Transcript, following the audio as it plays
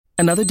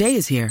Another day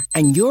is here,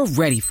 and you're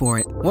ready for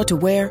it. What to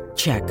wear?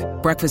 Check.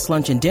 Breakfast,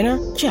 lunch, and dinner?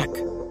 Check.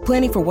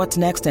 Planning for what's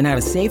next and how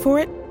to save for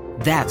it?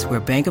 That's where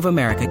Bank of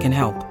America can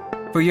help.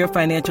 For your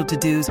financial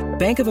to-dos,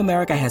 Bank of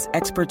America has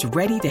experts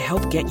ready to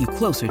help get you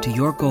closer to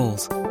your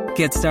goals.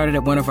 Get started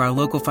at one of our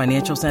local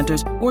financial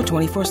centers or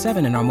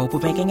 24/7 in our mobile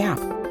banking app.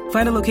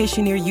 Find a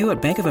location near you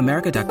at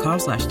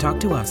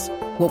bankofamerica.com/talktous.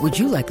 What would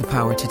you like the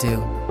power to do?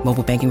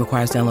 Mobile banking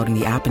requires downloading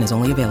the app and is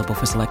only available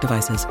for select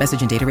devices.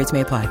 Message and data rates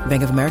may apply.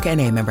 Bank of America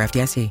N.A., member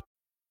FDIC.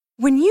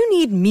 When you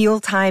need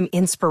mealtime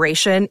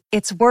inspiration,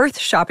 it's worth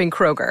shopping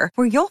Kroger,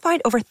 where you'll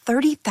find over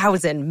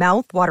 30,000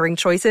 mouth-watering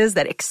choices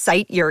that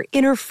excite your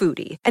inner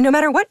foodie. And no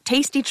matter what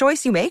tasty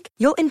choice you make,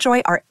 you'll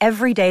enjoy our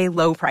everyday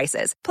low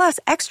prices, plus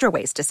extra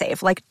ways to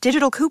save, like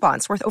digital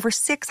coupons worth over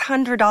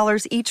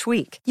 $600 each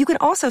week. You can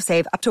also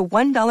save up to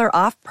 $1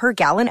 off per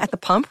gallon at the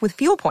pump with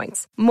fuel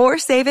points. More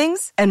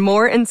savings and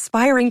more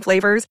inspiring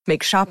flavors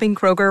make shopping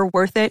Kroger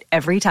worth it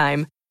every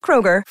time.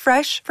 Kroger,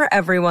 fresh for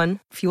everyone.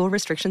 Fuel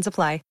restrictions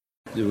apply.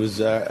 It was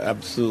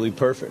absolutely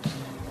perfect.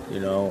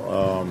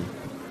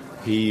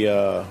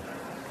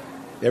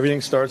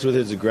 Everything starts with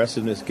his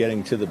aggressiveness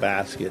getting to the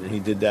basket, and he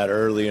did that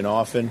early and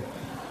often.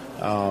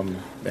 And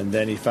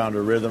then he found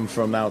a rhythm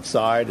from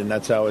outside, and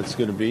that's how it's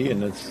going to be.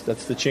 And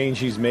that's the change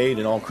he's made,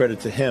 and all credit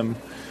to him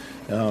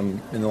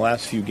in the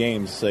last few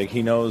games. Like,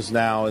 he knows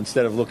now,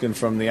 instead of looking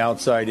from the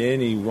outside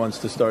in, he wants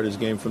to start his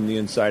game from the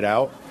inside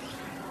out.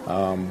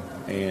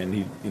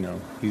 And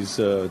he's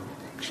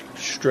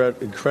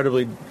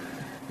incredibly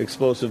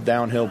explosive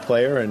downhill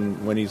player,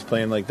 and when he's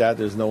playing like that,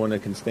 there's no one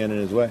that can stand in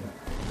his way.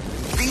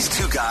 These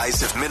two guys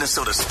have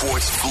Minnesota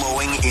sports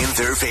flowing in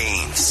their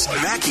veins.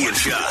 Mackey and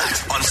Judd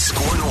on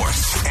Score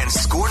North and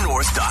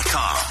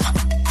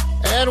ScoreNorth.com.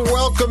 And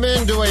welcome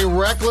into a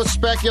Reckless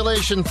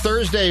Speculation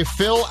Thursday.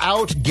 Phil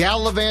out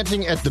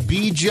gallivanting at the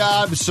B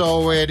job,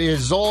 so it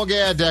is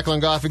Zolgad,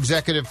 Declan Goff,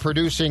 executive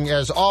producing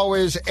as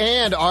always,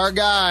 and our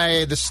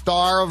guy, the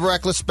star of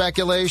Reckless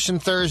Speculation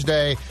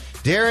Thursday,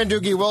 Darren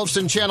Doogie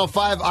Wolfson, Channel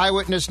 5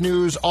 Eyewitness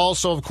News,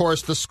 also, of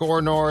course, the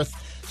Score North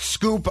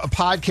Scoop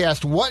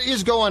podcast. What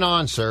is going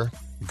on, sir?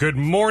 Good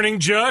morning,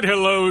 Judd.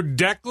 Hello,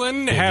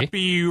 Declan. Hey.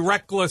 Happy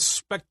Reckless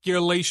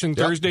Speculation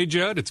Thursday,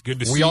 Judd. It's good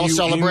to see you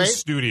in the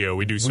studio.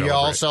 We do celebrate. We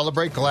all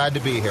celebrate. Glad to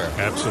be here.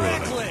 Absolutely.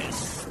 Reckless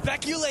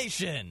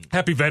Speculation.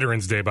 Happy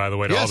Veterans Day, by the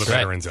way, to all the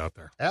veterans out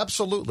there.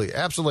 Absolutely.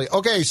 Absolutely.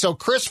 Okay, so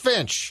Chris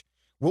Finch.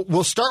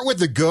 We'll start with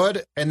the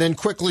good and then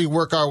quickly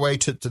work our way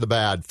to the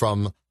bad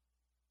from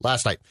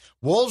last night.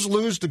 Wolves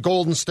lose to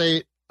Golden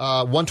State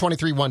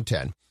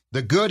 123-110.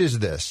 The good is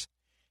this.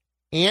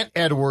 Ant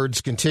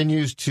Edwards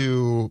continues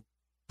to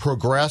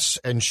progress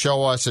and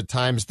show us at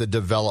times the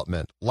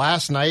development.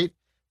 Last night,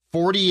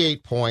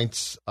 48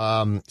 points,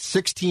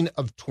 16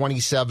 of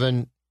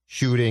 27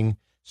 shooting,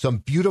 some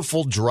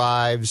beautiful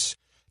drives.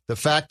 The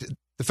fact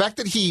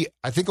that he,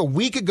 I think a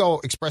week ago,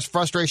 expressed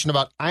frustration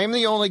about, I'm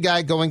the only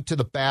guy going to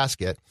the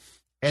basket,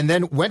 and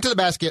then went to the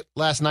basket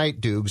last night,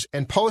 Dukes,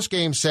 and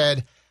post-game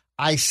said,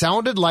 I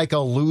sounded like a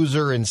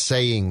loser in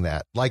saying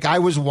that. Like I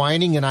was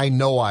whining, and I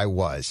know I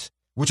was,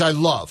 which I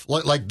love.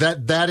 Like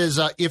that is,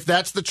 if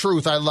that's the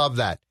truth, I love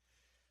that.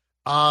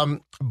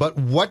 But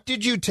what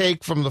did you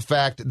take from the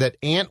fact that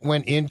Ant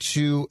went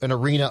into an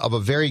arena of a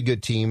very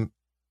good team,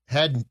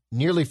 had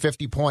nearly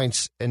 50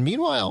 points, and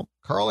meanwhile,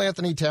 Karl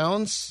Anthony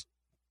Towns,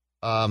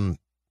 not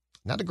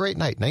a great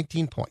night,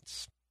 19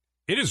 points.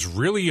 It is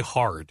really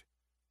hard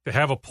to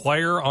have a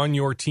player on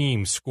your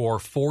team score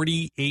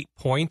 48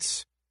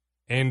 points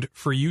and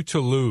for you to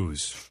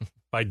lose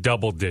by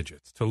double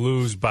digits, to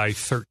lose by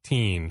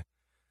 13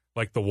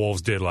 like the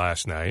Wolves did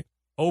last night.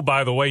 Oh,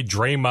 by the way,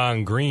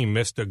 Draymond Green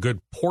missed a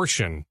good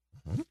portion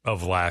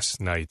of last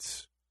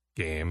night's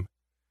game.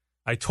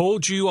 I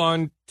told you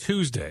on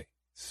Tuesday,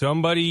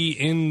 somebody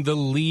in the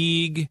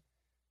league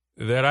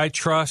that I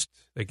trust,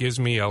 that gives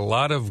me a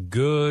lot of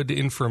good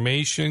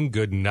information,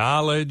 good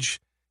knowledge.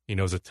 He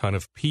knows a ton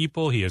of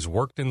people. He has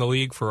worked in the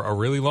league for a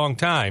really long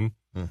time.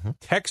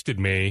 Texted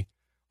me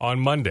on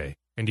Monday,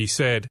 and he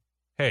said,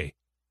 hey,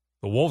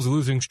 the Wolves'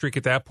 losing streak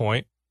at that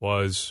point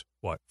was,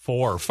 4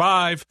 or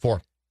 5?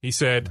 4. He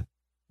said,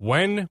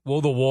 when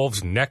will the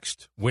Wolves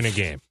next win a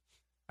game?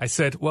 I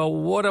said, well,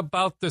 what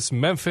about this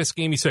Memphis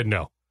game? He said,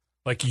 no.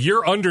 Like,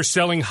 you're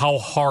underselling how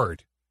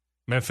hard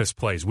Memphis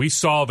plays. We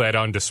saw that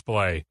on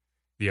display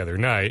the other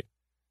night.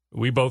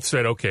 We both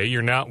said, okay,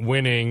 you're not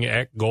winning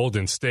at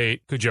Golden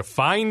State. Could you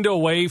find a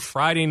way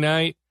Friday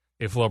night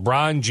if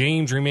LeBron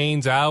James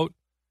remains out?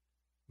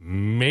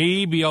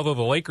 Maybe, although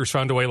the Lakers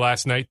found a way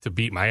last night to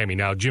beat Miami.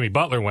 Now, Jimmy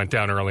Butler went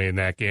down early in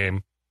that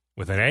game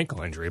with an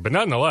ankle injury, but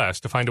nonetheless,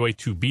 to find a way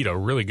to beat a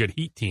really good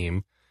Heat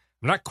team.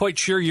 I'm not quite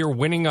sure you're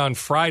winning on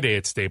Friday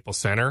at Staples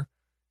Center.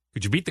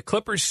 Could you beat the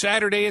Clippers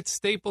Saturday at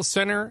Staples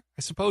Center?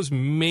 I suppose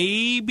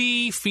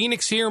maybe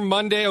Phoenix here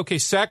Monday. Okay,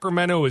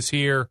 Sacramento is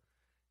here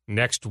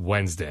next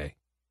Wednesday.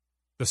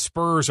 The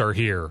Spurs are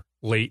here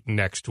late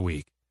next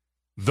week.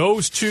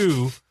 Those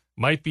two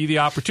might be the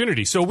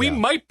opportunity. So we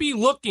might be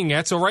looking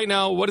at, so right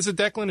now, what is it,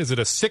 Declan? Is it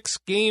a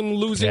 6-game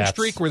losing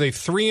streak? Were they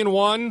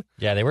 3-1?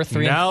 Yeah, they were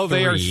 3-3. Now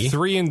they are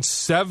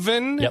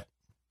 3-7? Yep.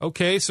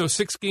 Okay, so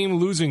 6-game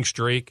losing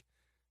streak.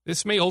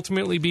 This may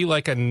ultimately be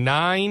like a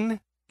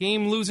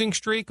 9-game losing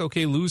streak.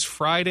 Okay, lose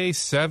Friday,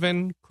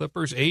 7,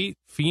 Clippers 8,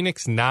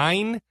 Phoenix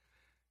 9.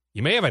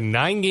 You may have a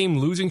 9-game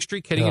losing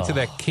streak heading into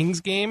that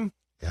Kings game.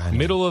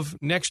 Middle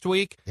of next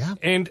week. Yeah.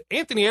 And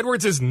Anthony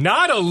Edwards is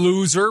not a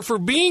loser for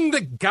being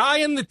the guy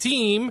in the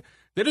team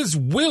that is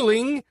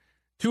willing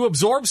to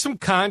absorb some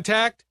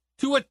contact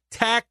to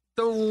attack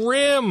the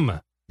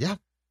rim. Yeah.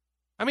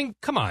 I mean,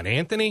 come on,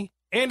 Anthony.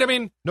 And I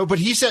mean, no, but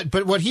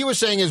what he was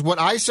saying is what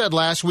I said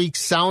last week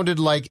sounded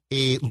like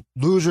a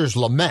loser's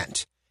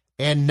lament.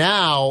 And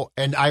now,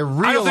 I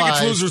realized. I don't think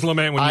it's loser's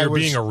lament when you're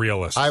being a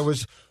realist. I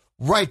was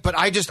right, but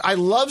I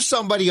love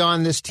somebody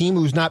on this team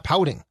who's not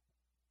pouting.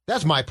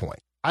 That's my point.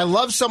 I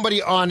love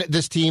somebody on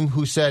this team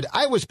who said,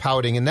 I was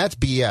pouting, and that's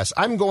BS.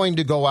 I'm going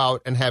to go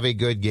out and have a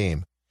good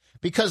game.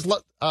 Because,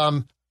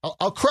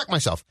 I'll correct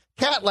myself.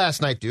 Cat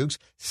last night, Dukes,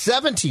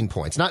 17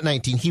 points, not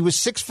 19. He was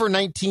 6 for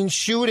 19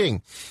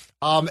 shooting.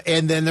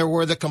 And then there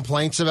were the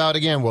complaints about,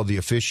 again, the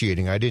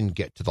officiating. I didn't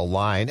get to the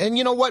line. And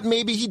you know what?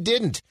 Maybe he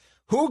didn't.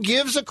 Who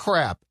gives a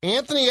crap?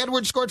 Anthony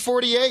Edwards scored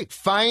 48.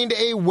 Find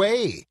a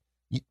way.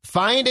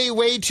 Find a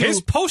way to...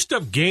 His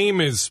post-up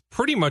game is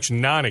pretty much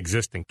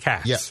non-existent,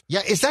 Cats. Yeah.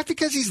 Is that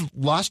because he's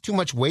lost too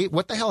much weight?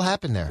 What the hell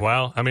happened there?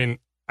 Well, I mean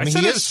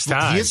he is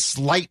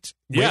slight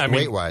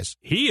weight-wise.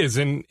 He is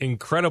in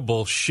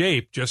incredible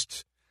shape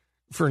just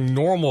for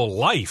normal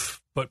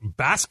life. But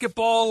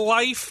basketball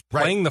life,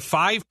 playing the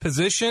 5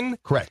 position...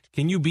 Correct.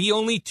 Can you be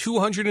only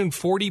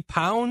 240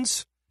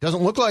 pounds?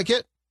 Doesn't look like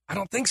it. I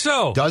don't think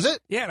so. Does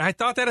it? Yeah, and I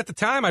thought that at the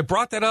time. I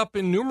brought that up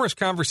in numerous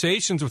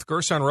conversations with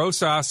Gerson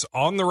Rosas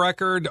on the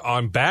record,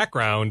 on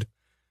background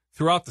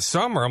throughout the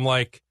summer. I'm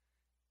like,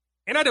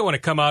 and I didn't want to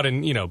come out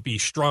and, be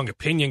strong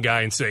opinion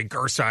guy and say,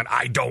 Gerson,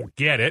 I don't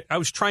get it. I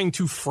was trying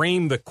to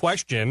frame the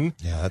question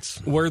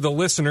where the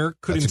listener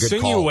could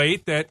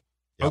insinuate that,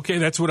 okay,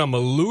 that's what I'm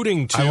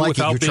alluding to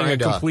without being a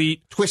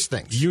complete twist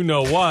things. You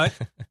know what?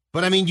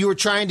 But I mean, you were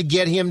trying to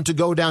get him to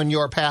go down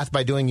your path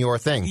by doing your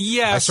thing.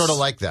 Yes. I sort of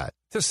like that.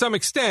 To some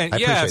extent,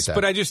 yes,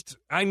 but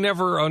I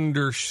never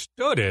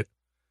understood it.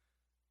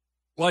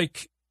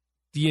 Like,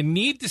 do you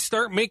need to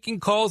start making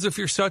calls if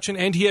you're such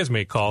and he has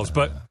made calls,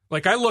 but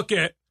like I look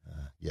at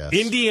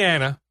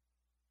Indiana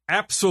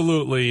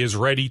absolutely is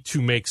ready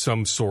to make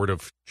some sort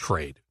of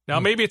trade. Now,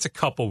 maybe it's a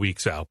couple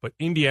weeks out, but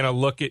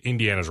look at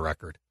Indiana's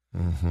record.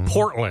 Mm-hmm.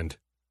 Portland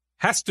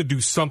has to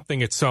do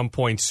something at some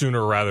point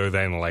sooner rather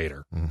than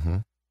later. Mm-hmm.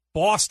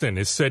 Boston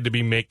is said to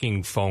be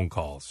making phone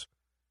calls.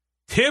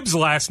 Tibbs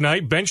last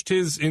night benched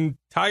his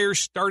entire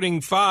starting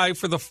 5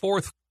 for the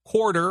fourth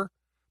quarter.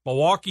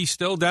 Milwaukee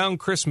still down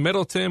Chris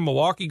Middleton.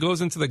 Milwaukee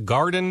goes into the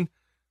Garden,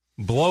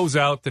 blows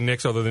out the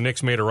Knicks, although the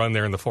Knicks made a run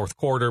there in the fourth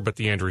quarter, but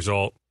the end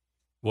result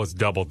was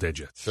double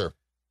digits. Sure.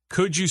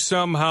 Could you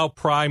somehow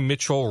pry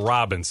Mitchell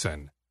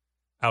Robinson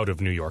out of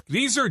New York?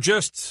 These are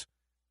just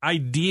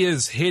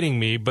ideas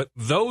hitting me, but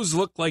those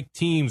look like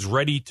teams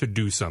ready to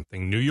do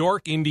something. New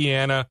York,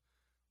 Indiana,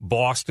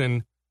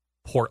 Boston,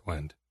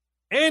 Portland.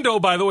 And, oh,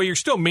 by the way, you're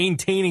still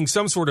maintaining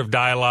some sort of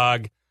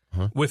dialogue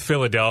with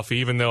Philadelphia,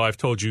 even though I've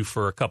told you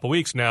for a couple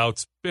weeks now,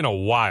 it's been a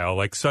while.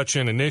 Like,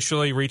 Sachin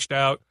initially reached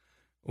out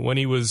when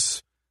he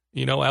was,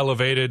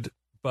 elevated,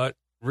 but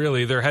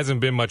really there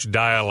hasn't been much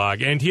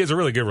dialogue. And he has a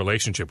really good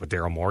relationship with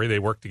Daryl Morey. They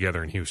work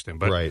together in Houston.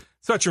 But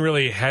Sachin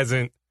really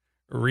hasn't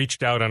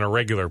reached out on a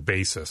regular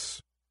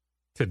basis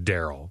to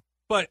Daryl.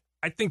 But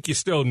I think you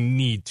still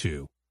need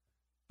to.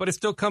 But it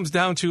still comes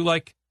down to,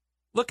 like,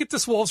 look at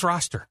this Wolves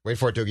roster. Wait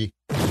for it, Doogie.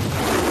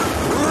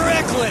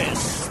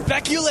 Reckless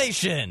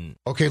speculation.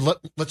 Okay,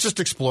 let's just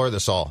explore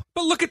this all.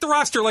 But look at the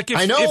roster. Like, if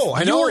I know.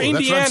 you're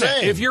Indiana,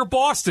 if you're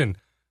Boston,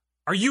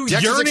 are you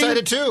Dex yearning? Is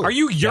excited too. Are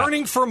you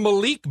yearning for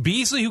Malik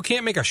Beasley, who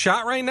can't make a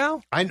shot right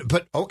now?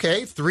 But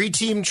okay,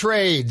 3-team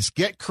trades,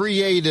 get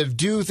creative,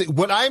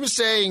 what I'm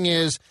saying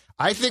is,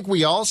 I think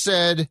we all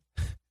said,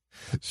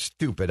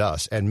 stupid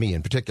us and me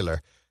in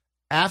particular,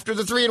 after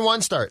the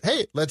 3-1 start,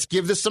 hey, let's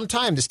give this some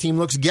time. This team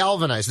looks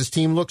galvanized. This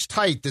team looks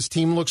tight. This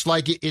team looks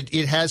like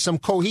it has some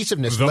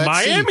cohesiveness. The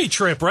Miami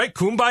trip, right?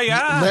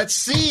 Kumbaya. Let's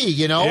see,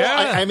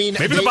 Yeah. I mean,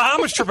 maybe the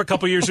Bahamas trip a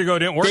couple years ago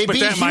didn't work, but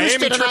that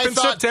Miami trip in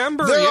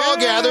September. They're all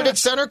gathered at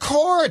center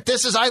court.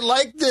 I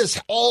like this.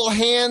 All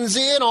hands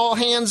in, all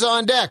hands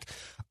on deck.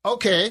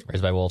 Okay.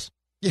 Raised by Wolves.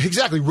 Yeah,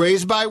 exactly.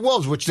 Raised by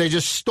Wolves, which they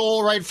just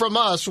stole right from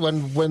us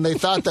when they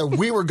thought that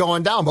we were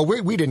going down, but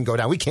we didn't go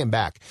down. We came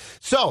back.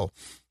 So,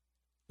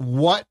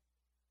 what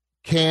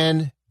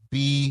can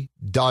be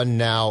done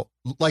now?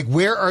 Like,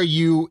 where are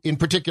you in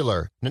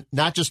particular?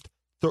 Not just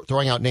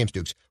throwing out names,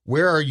 Dukes.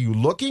 Where are you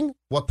looking?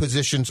 What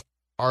positions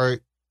are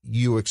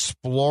you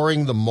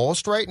exploring the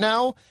most right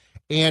now?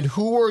 And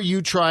who are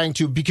you trying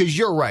to? Because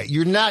you're right.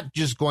 You're not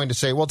just going to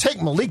say, well,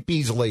 take Malik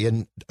Beasley,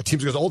 and a team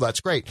goes, oh, that's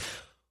great.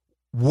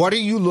 What are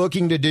you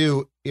looking to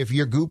do if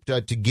you're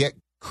Gupta to get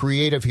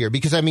creative here?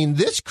 Because, I mean,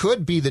 this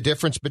could be the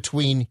difference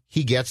between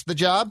he gets the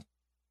job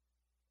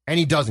and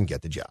he doesn't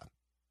get the job.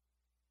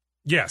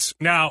 Yes.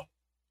 Now,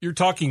 you're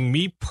talking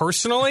me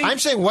personally? I'm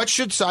saying, what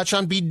should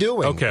Sachin be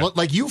doing? Okay.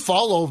 Like, you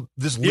follow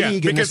this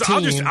league and this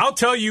team. I'll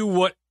tell you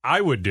what I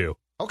would do.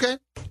 Okay.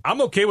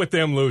 I'm okay with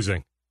them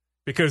losing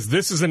because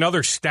this is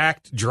another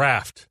stacked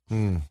draft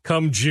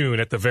come June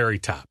at the very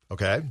top.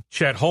 Okay.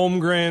 Chet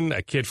Holmgren,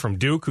 a kid from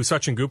Duke, who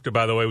Sachin Gupta,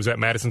 by the way, was at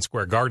Madison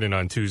Square Garden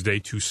on Tuesday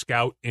to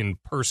scout in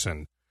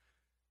person.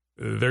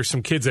 There's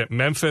some kids at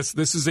Memphis.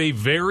 This is a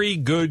very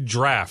good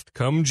draft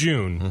come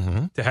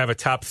June to have a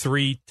top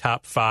 3,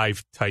 top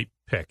 5 type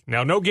pick.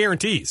 Now, no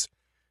guarantees.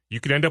 You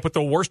could end up with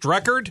the worst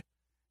record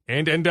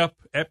and end up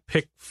at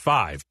pick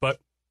 5. But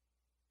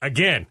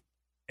again,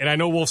 and I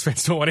know Wolves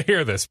fans don't want to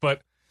hear this,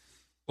 but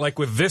like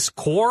with this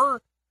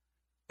core,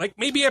 like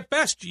maybe at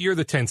best you're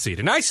the 10 seed.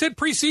 And I said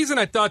preseason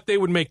I thought they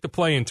would make the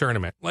play-in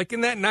tournament. Like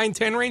in that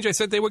 9-10 range, I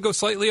said they would go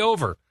slightly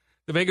over.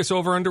 The Vegas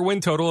over-under win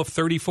total of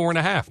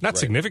 34.5. Not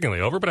significantly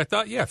over, but I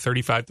thought,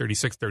 35,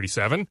 36,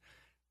 37,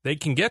 they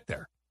can get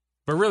there.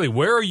 But really,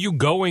 where are you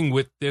going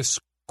with this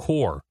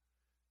core?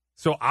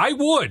 So I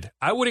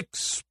would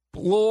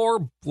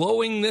explore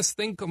blowing this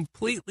thing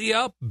completely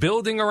up,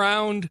 building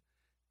around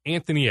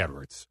Anthony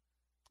Edwards.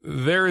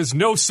 There is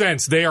no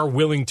sense they are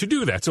willing to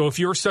do that. So if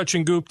you're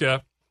Sachin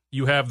Gupta,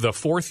 you have the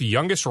 4th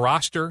youngest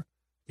roster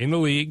in the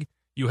league.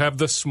 You have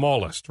the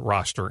smallest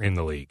roster in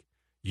the league.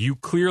 You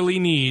clearly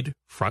need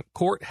front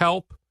court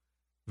help,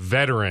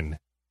 veteran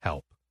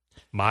help.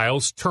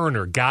 Miles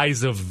Turner,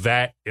 guys of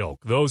that ilk.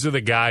 Those are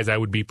the guys I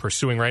would be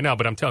pursuing right now.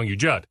 But I'm telling you,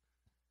 Judd,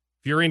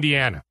 if you're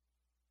Indiana,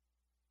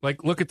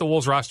 like look at the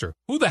Wolves roster.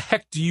 Who the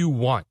heck do you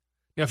want?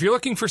 Now, if you're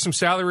looking for some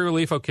salary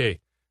relief, okay,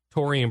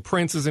 Taurean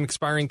Prince is an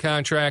expiring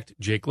contract.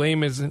 Jake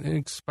Lamb is an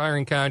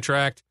expiring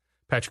contract.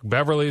 Patrick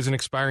Beverley is an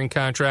expiring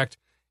contract.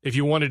 If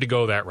you wanted to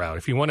go that route,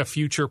 if you want a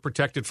future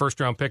protected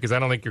first-round pick, because I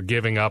don't think you're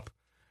giving up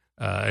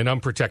an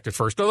unprotected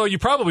first, although you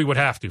probably would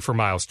have to for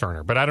Miles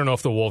Turner. But I don't know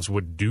if the Wolves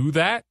would do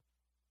that.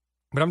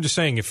 But I'm just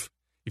saying, if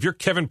you're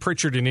Kevin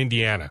Pritchard in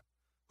Indiana,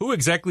 who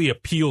exactly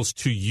appeals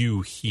to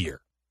you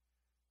here?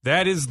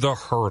 That is the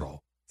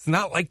hurdle. It's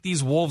not like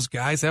these Wolves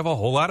guys have a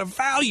whole lot of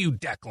value,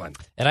 Declan.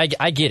 And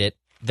I get it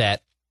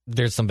that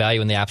there's some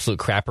value in the absolute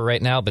crapper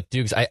right now, but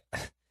Dukes,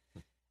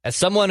 as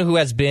someone who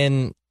has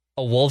been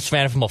a Wolves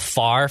fan from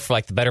afar for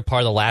like the better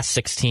part of the last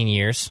 16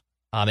 years,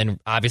 and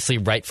obviously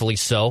rightfully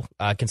so,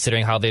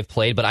 considering how they've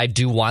played, but I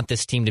do want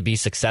this team to be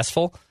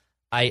successful.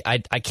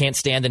 I can't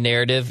stand the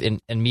narrative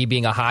and me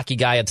being a hockey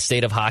guy at the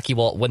state of hockey.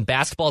 Well, when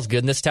basketball's good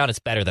in this town, it's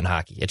better than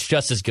hockey. It's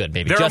just as good,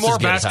 maybe. There just are more as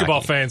good basketball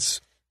as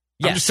fans.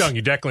 Yes. I'm just telling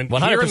you, Declan,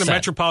 100%. here in the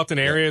metropolitan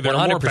area, there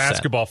are more 100%.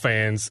 basketball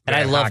fans than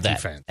and I love hockey that.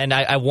 fans. And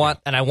I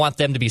want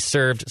them to be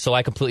served, so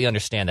I completely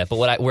understand that.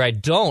 But where I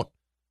don't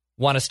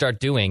want to start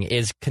doing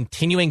is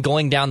continuing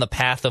going down the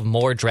path of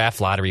more draft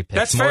lottery picks.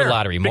 That's more fair,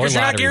 lottery, more because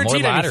lottery, you're not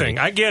guaranteed more lottery. anything.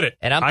 I get it.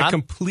 And I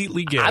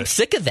completely get it. I'm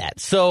sick of that.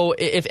 So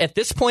if at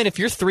this point, if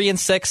you're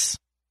 3-6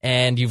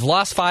 and you've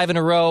lost 5 in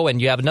a row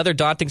and you have another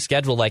daunting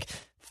schedule, like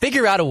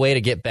figure out a way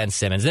to get Ben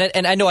Simmons.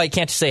 And I know I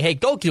can't just say, hey,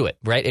 go do it,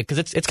 right? Because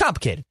it's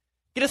complicated.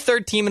 Get a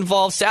third team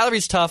involved.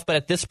 Salary's tough, but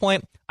at this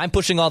point, I'm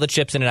pushing all the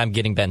chips in and I'm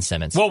getting Ben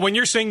Simmons. Well, when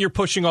you're saying you're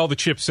pushing all the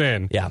chips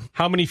in,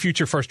 how many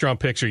future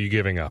first-round picks are you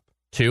giving up?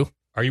 2.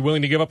 Are you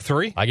willing to give up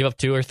 3? I give up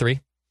 2 or 3.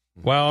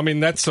 Well, I mean,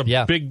 that's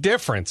a big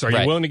difference. Are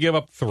you willing to give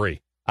up 3?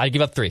 I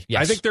give up 3,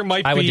 yes. I think there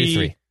might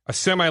be a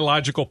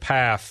semi-logical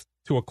path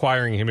to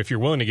acquiring him if you're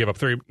willing to give up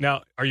 3.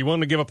 Now, are you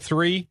willing to give up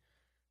 3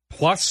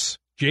 plus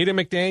Jaden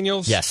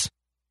McDaniels? Yes.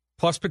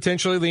 Plus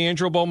potentially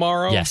Leandro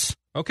Bolmaro? Yes.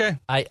 Okay.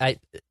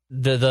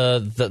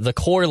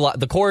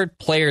 The core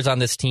players on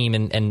this team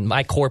and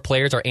my core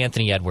players are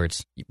Anthony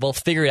Edwards. We'll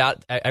figure it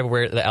out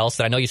everywhere else.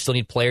 I know you still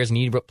need players in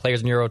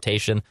your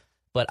rotation,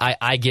 but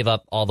I give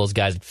up all those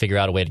guys to figure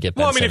out a way to get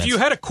Ben Simmons. If you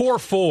had a core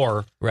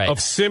 4 of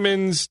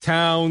Simmons,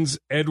 Towns,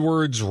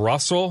 Edwards,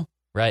 Russell,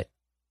 right,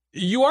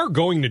 you are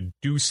going to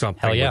do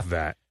something with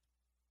that.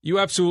 You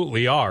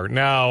absolutely are.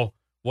 Now,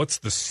 what's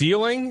the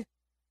ceiling?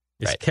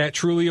 Is Cat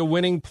truly a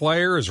winning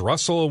player? Is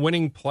Russell a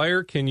winning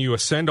player? Can you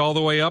ascend all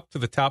the way up to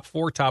the top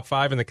 4, top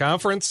 5 in the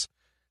conference?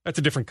 That's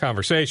a different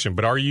conversation.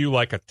 But are you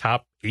like a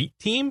top 8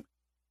 team?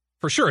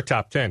 For sure, a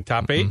top 10,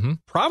 top 8? Mm-hmm.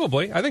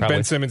 Probably. I think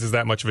Ben Simmons is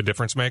that much of a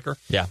difference maker.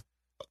 Yeah.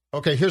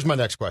 Okay, here's my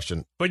next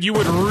question. But you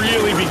would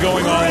really be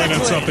going all in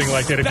on something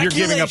like that if you're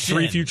giving up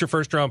 3 future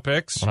first-round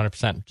picks?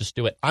 100%. Just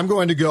do it. I'm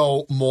going to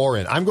go more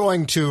in. I'm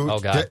going to... Oh,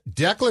 God.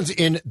 Declan's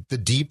in the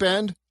deep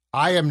end.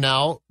 I am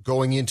now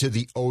going into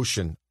the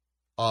ocean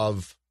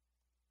of...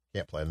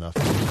 Can't play enough.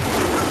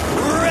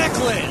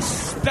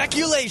 Reckless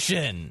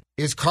speculation.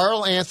 Is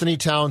Karl Anthony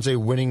Towns a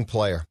winning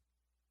player?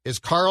 Is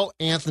Karl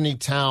Anthony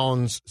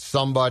Towns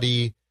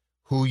somebody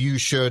who you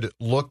should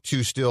look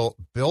to still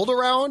build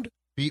around?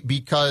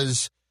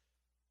 Because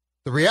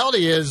the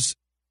reality is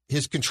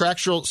his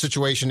contractual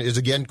situation is,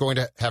 again, going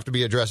to have to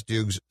be addressed,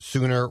 Dukes,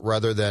 sooner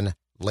rather than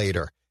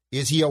later.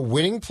 Is he a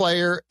winning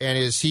player? And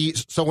is he...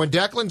 So when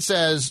Declan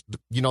says,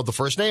 the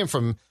first name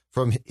from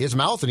his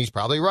mouth, and he's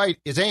probably right,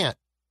 is Ant.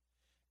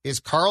 Is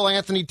Karl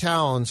Anthony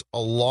Towns a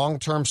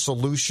long-term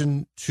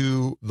solution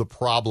to the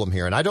problem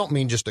here? And I don't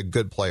mean just a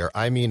good player.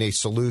 I mean a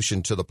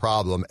solution to the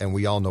problem, and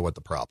we all know what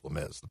the problem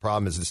is. The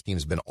problem is this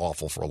team's been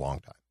awful for a long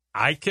time.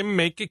 I can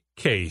make a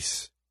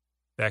case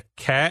that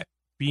Cat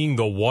being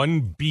the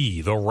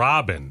 1B, the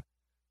Robin,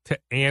 to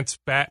Ant's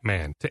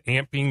Batman, to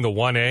Ant being the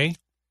 1A,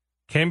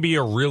 can be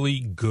a really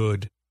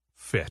good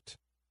fit.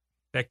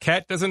 That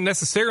Cat doesn't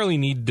necessarily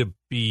need to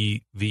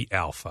be the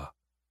alpha.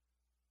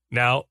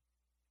 Now,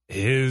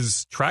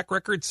 his track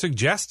record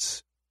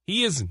suggests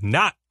he is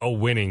not a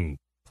winning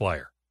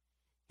player.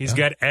 He's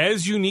got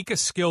as unique a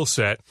skill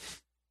set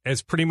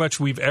as pretty much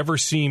we've ever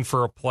seen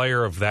for a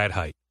player of that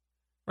height.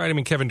 Right? I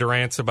mean, Kevin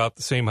Durant's about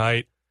the same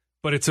height,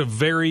 but it's a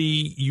very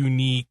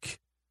unique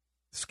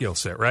skill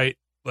set, right?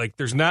 Like,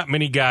 there's not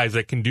many guys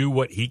that can do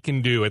what he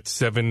can do at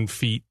 7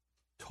 feet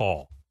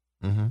tall.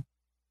 Mm-hmm.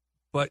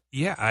 But,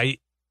 yeah, I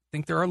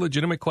think there are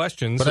legitimate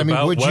questions but, I mean,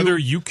 about whether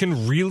you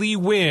can really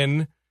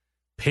win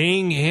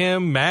paying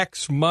him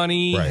max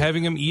money, right,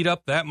 having him eat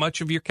up that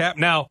much of your cap.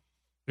 Now,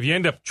 if you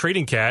end up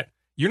trading Cat,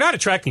 you're not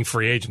attracting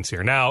free agents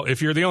here. Now,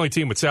 if you're the only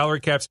team with salary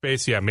cap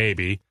space, yeah,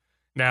 maybe.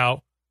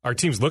 Now, are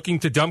teams looking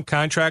to dump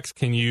contracts?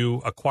 Can you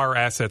acquire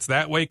assets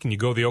that way? Can you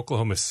go the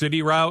Oklahoma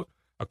City route,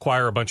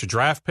 acquire a bunch of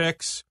draft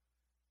picks?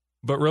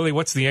 But really,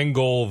 what's the end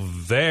goal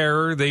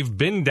there? They've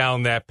been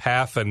down that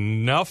path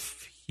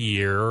enough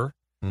here.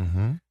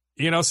 Mm-hmm.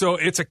 You know, so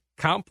it's a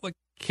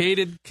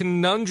complicated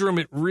conundrum.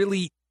 It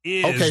really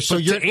is. Okay, so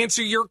to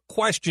answer your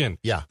question,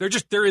 yeah,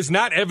 there is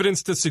not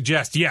evidence to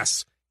suggest,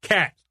 yes,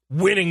 Cat,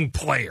 winning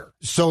player.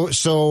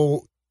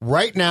 So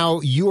right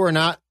now, you are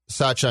not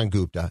Sachin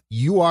Gupta.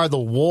 You are the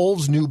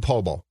Wolves' new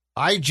Pobo.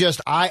 I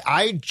just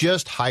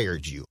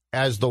hired you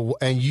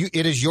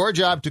it is your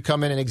job to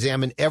come in and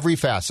examine every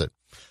facet.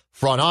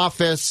 Front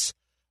office,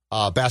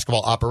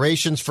 basketball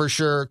operations for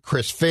sure,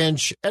 Chris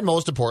Finch, and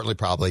most importantly,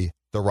 probably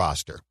the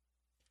roster.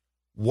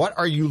 What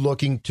are you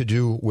looking to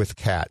do with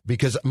Cat?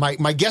 Because my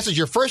guess is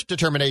your first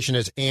determination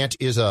is Ant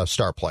is a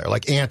star player.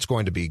 Like, Ant's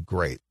going to be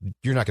great.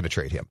 You're not going to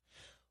trade him.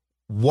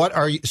 What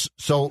are you?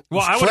 So,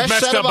 well, I would have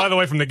messed up, by the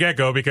way, from the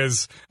get-go,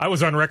 because I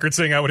was on record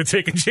saying I would have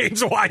taken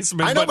James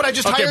Wiseman. I know, but I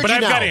just hired you now.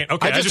 I've got Ant.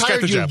 Okay, I just got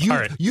the job. All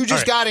right. You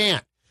just got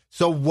Ant.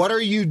 So what are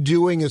you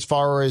doing as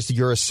far as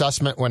your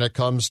assessment when it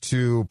comes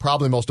to,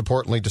 probably most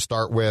importantly to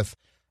start with,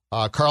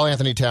 Karl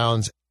Anthony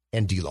Towns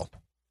and D'Lo?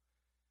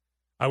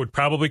 I would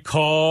probably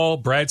call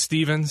Brad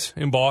Stevens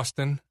in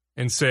Boston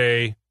and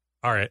say,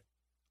 all right,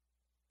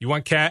 you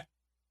want Cat?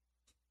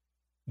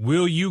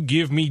 Will you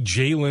give me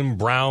Jaylen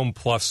Brown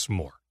plus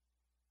more?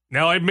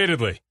 Now,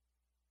 admittedly,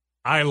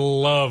 I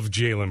love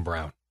Jaylen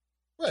Brown.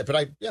 Right,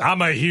 but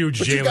I'm a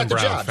huge Jaylen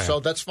Brown fan. So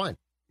that's fine.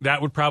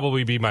 That would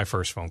probably be my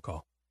first phone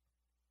call.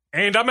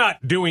 And I'm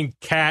not doing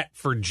Cat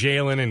for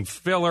Jaylen and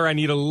filler. I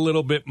need a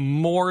little bit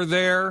more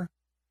there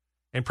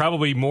and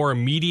probably more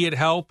immediate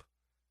help,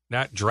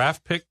 not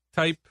draft pick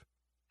type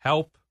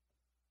help.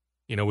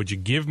 You know, would you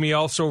give me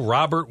also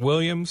Robert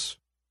Williams,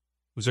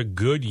 who's a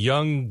good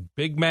young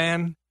big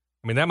man?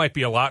 I mean, that might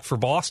be a lot for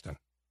Boston.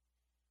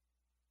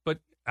 But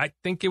I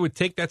think it would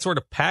take that sort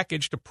of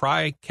package to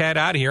pry Cat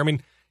out of here. I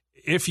mean,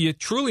 if you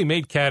truly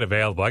made Cat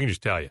available, I can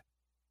just tell you,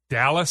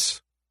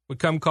 Dallas would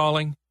come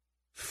calling.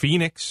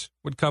 Phoenix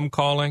would come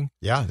calling.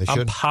 Yeah, they should.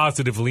 I'm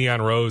positive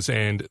Leon Rose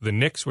and the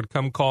Knicks would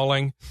come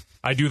calling.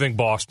 I do think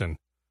Boston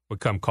would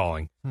come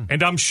calling.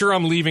 And I'm sure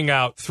I'm leaving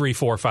out 3,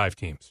 4, 5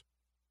 teams.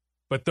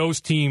 But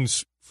those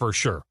teams, for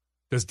sure.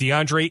 Does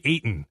DeAndre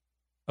Ayton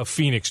of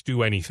Phoenix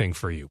do anything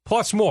for you?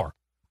 Plus more.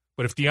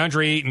 But if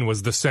DeAndre Ayton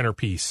was the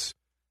centerpiece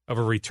of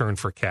a return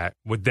for Cat,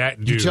 would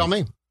that do? You tell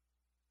me.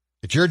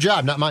 It's your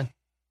job, not mine.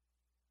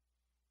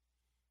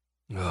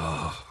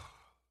 Oh.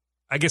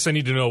 I guess I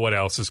need to know what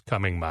else is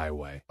coming my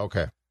way.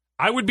 Okay.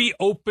 I would be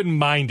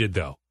open-minded,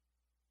 though.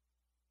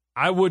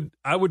 I would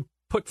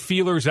put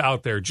feelers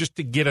out there just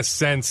to get a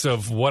sense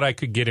of what I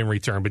could get in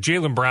return. But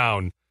Jaylen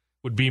Brown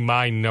would be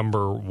my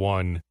number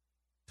one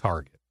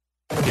target.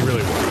 He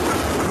really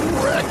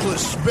would.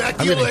 Reckless speculation.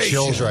 I'm getting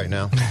chills right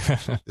now.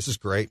 This is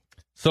great.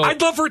 So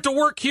I'd love for it to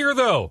work here,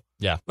 though.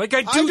 Yeah. Like,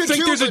 I do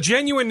think there's a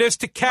genuineness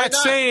to Cat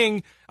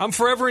saying, I'm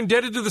forever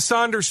indebted to the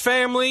Saunders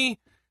family.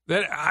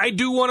 That I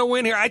do want to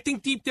win here. I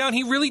think deep down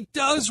he really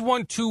does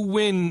want to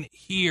win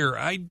here.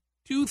 I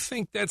do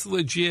think that's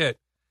legit.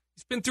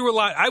 He's been through a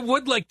lot. I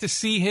would like to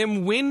see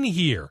him win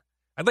here.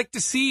 I'd like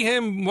to see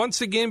him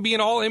once again be an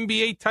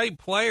all-NBA type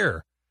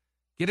player.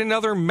 Get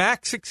another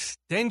max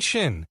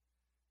extension.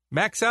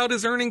 Max out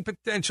his earning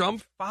potential.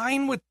 I'm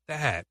fine with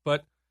that.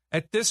 But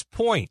at this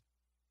point,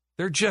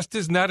 there just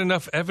is not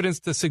enough evidence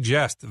to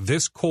suggest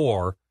this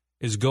core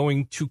is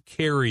going to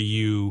carry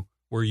you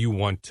where you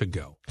want to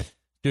go.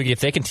 Doogie,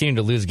 if they continue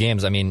to lose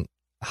games, I mean,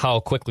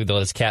 how quickly though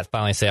does Cat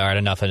finally say, "All right,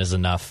 enough is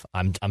enough.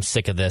 I'm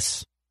sick of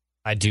this.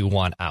 I do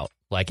want out."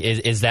 Like,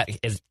 is that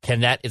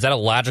a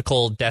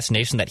logical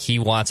destination that he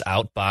wants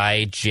out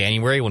by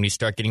January when we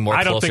start getting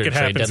more closer to trade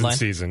deadline? I don't think it happens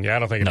in season. Yeah, I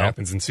don't think it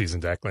happens in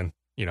season, Declan.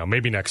 You know,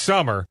 maybe next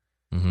summer.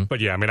 Mm-hmm.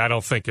 But yeah, I mean, I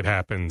don't think it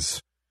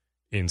happens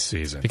in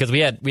season. Because we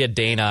had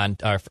Dane on,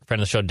 our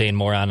friend of the show, Dane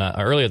Moore, on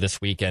earlier this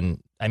week, and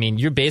I mean,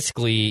 you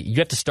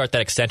have to start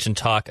that extension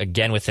talk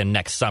again with him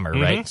next summer,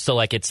 right? So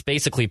like it's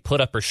basically put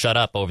up or shut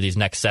up over these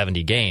next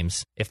 70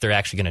 games if they're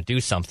actually going to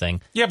do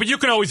something. Yeah, but you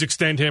can always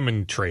extend him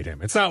and trade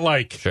him. It's not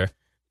like,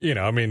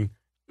 I mean,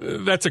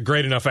 that's a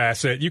great enough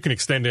asset. You can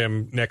extend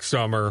him next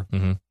summer.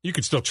 You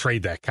could still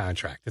trade that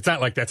contract. It's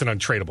not like that's an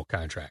untradeable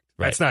contract.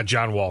 Right. That's not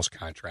John Wall's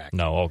contract.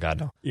 No, oh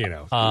God,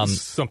 no.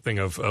 Something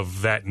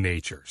of that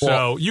nature.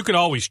 So you can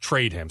always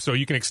trade him. So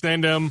you can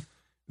extend him.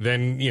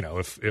 Then,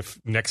 if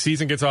next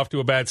season gets off to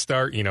a bad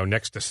start,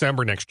 next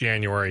December, next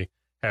January,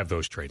 have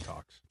those trade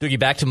talks. Doogie,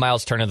 back to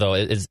Miles Turner, though.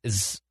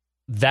 Is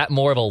that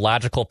more of a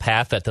logical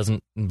path that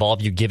doesn't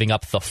involve you giving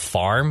up the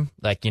farm?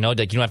 Like, you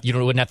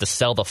wouldn't have to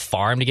sell the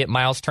farm to get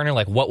Miles Turner?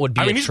 Like, what would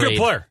be he's a good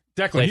player.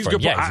 Declan, he's a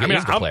good player. Yeah,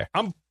 he's a good player.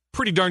 I'm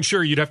pretty darn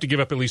sure you'd have to give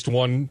up at least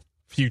one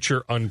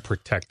future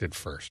unprotected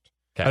first.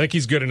 Okay. I think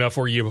he's good enough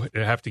where you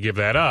have to give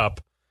that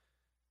up.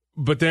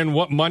 But then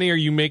what money are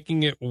you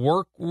making it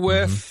work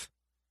with?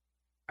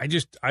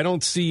 I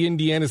don't see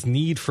Indiana's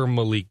need for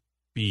Malik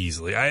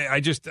Beasley. I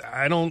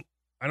don't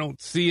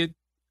see it.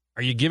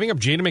 Are you giving up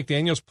Jaden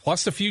McDaniels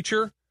plus a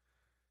future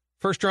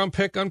first-round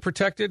pick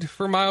unprotected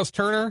for Miles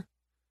Turner?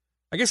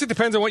 I guess it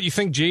depends on what you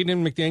think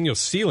Jaden McDaniels'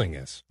 ceiling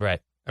is.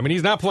 Right. I mean,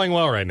 he's not playing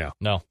well right now.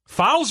 No.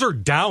 Fouls are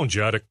down,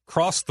 Judd,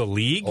 across the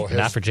league.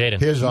 Not for Jaden.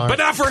 But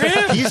not for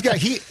him.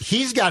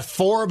 He's got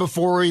 4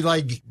 before he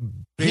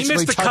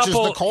basically touches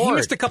the court. He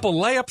missed a couple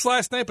layups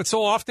last night, but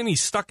so often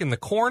he's stuck in the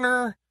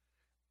corner.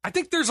 I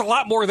think there's a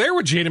lot more there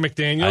with Jaden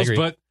McDaniels,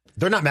 but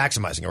they're not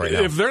maximizing it right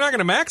now. If they're not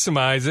going to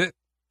maximize it,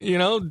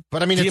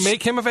 but I mean, do you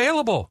make him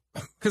available?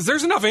 Because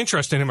there's enough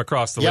interest in him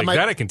across the league.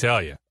 That I can tell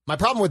you. My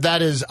problem with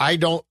that is I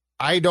don't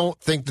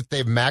think that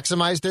they've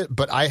maximized it,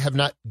 but I have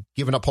not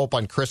given up hope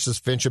on Chris's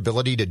Finch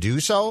ability to do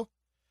so.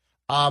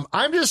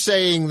 I'm just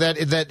saying that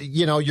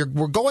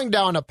we're going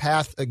down a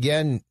path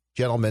again,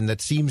 gentlemen,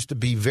 that seems to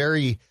be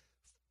very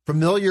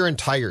familiar and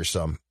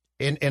tiresome.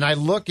 And I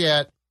look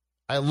at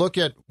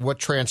what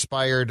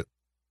transpired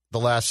the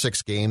last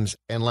 6 games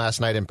and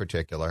last night in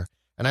particular,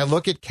 and I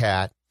look at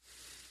Cat,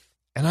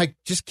 and I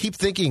just keep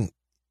thinking,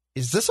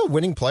 is this a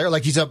winning player?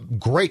 Like, he's a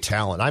great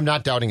talent. I'm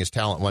not doubting his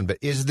talent but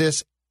is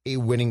this a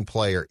winning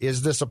player?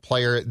 Is this a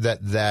player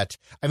that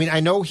I mean, I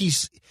know he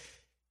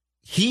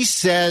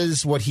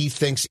says what he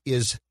thinks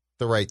is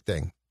the right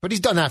thing, but he's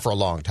done that for a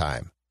long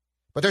time.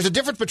 But there's a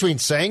difference between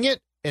saying it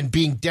and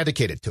being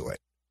dedicated to it.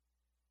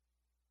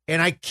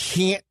 And I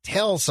can't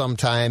tell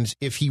sometimes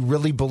if he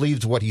really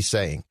believes what he's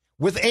saying.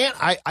 With Ant,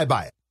 I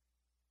buy it.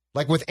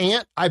 Like with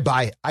Ant, I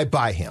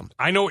buy him.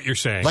 I know what you're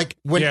saying. Like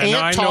when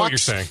Ant talks, know what you're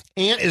saying.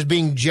 Ant is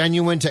being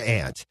genuine to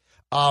Ant.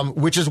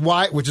 Which is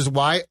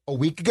why a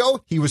week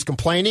ago he was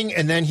complaining,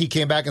 and then he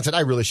came back and said,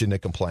 I really shouldn't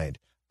have complained.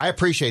 I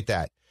appreciate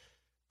that.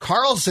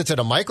 Carl sits at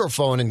a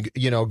microphone and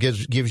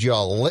gives you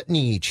a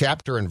litany,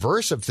 chapter and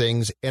verse of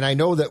things, and I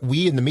know that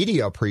we in the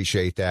media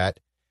appreciate that.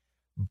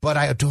 But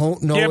I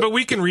don't know. Yeah, but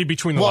we can read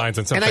between the lines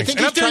on some things. I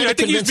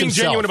think he's being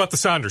genuine about the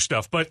Saunders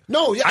stuff. But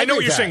no, I know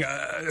what you're saying.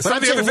 Some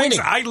of the other things,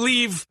 I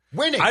leave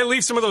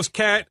some of those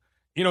Cat,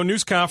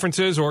 news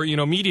conferences or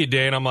media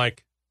day, and I'm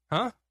like,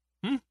 huh?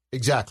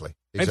 Exactly.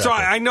 And so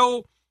I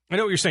know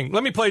what you're saying.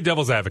 Let me play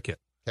devil's advocate.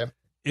 Okay.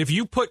 If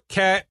you put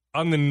Cat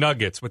on the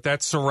Nuggets with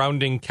that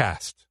surrounding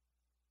cast,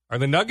 are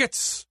the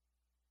Nuggets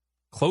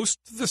close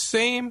to the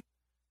same,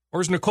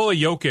 or is Nikola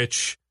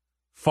Jokic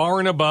far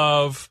and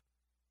above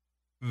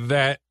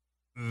that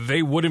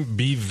they wouldn't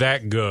be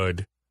that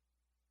good?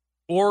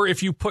 Or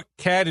if you put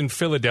Cat in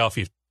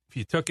Philadelphia, if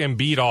you took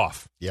Embiid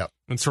off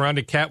and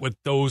surrounded Cat with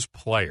those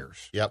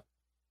players. Yep.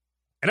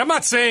 And I'm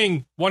not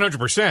saying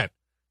 100%.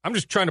 I'm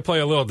just trying to play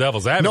a little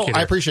devil's advocate. No,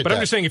 I appreciate that. But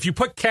I'm just saying, if you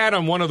put Cat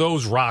on one of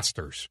those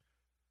rosters,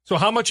 so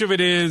how much of it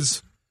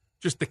is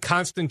just the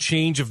constant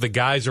change of the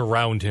guys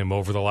around him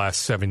over the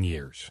last 7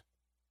 years?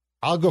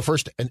 I'll go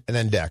first and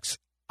then Dex.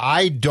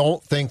 I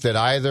don't think that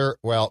either.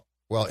 Well,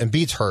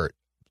 Embiid's hurt.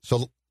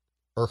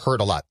 Or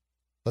hurt a lot.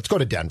 Let's go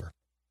to Denver,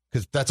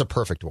 because that's a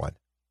perfect one.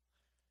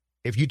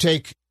 If you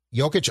take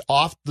Jokic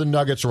off the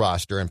Nuggets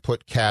roster and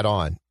put Cat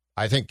on,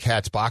 I think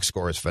Cat's box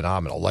score is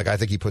phenomenal. Like, I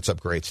think he puts up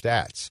great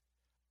stats.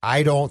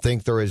 I don't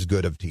think they're as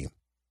good of a team.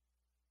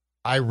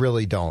 I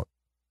really don't.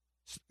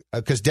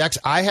 Because, Dex,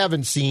 I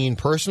haven't seen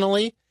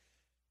personally.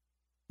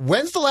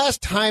 When's the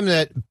last time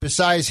that,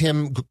 besides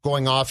him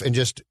going off and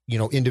just,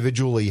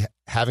 individually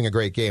having a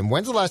great game,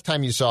 when's the last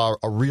time you saw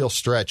a real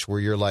stretch where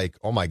you're like,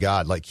 oh my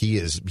God, like he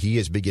is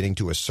beginning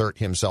to assert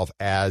himself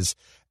as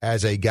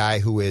a guy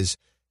who is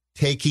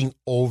taking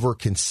over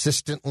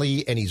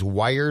consistently, and he's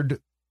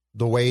wired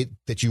the way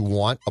that you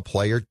want a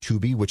player to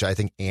be, which I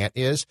think Ant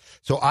is.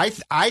 So I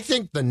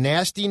think the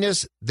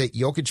nastiness that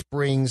Jokic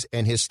brings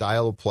and his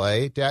style of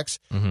play, Dex,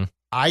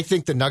 I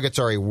think the Nuggets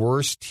are a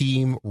worse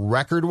team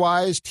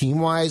record-wise,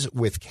 team-wise,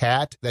 with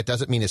Cat. That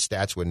doesn't mean his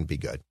stats wouldn't be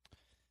good.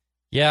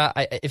 Yeah,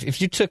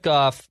 if you took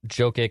off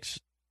Jokic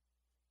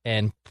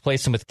and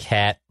place him with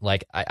Cat,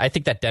 like I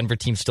think that Denver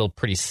team's still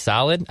pretty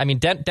solid. I mean,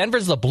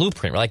 Denver's the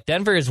blueprint. Like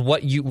Denver is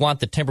what you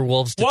want the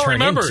Timberwolves to turn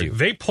remember, into.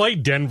 They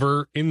played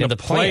Denver in the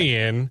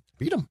play-in,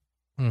 beat them,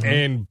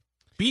 and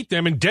beat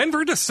them. And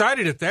Denver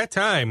decided at that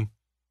time,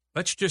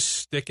 let's just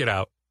stick it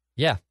out.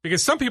 Yeah,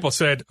 because some people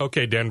said,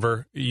 okay,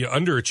 Denver, you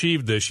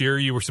underachieved this year.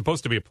 You were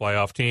supposed to be a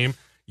playoff team.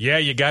 Yeah,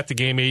 you got to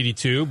game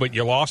 82, but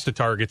you lost to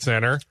Target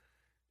Center.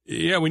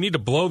 Yeah, we need to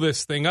blow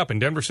this thing up. And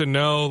Denver said,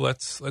 no,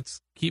 let's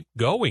keep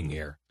going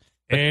here.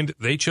 And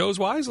they chose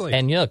wisely.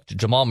 And,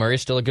 Jamal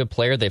Murray's still a good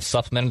player. They've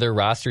supplemented their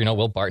roster.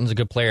 Will Barton's a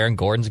good player, and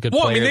Gordon's a good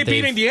player. Well, I mean, they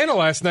beat Indiana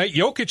last night.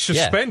 Jokic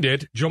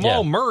suspended,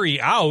 Jamal Murray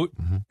out,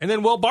 and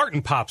then Will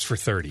Barton pops for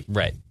 30.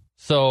 Right.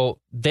 So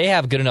they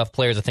have good enough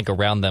players, I think,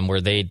 around them where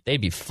they'd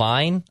be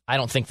fine. I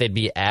don't think they'd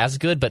be as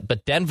good,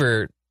 but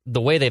Denver, the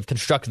way they've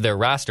constructed their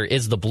roster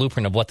is the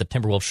blueprint of what the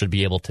Timberwolves should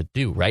be able to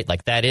do, right?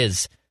 Like that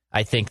is,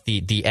 I think,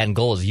 the end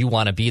goal is you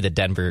want to be the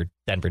Denver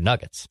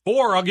Nuggets.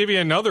 Or I'll give you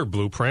another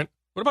blueprint.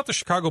 What about the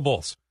Chicago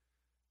Bulls?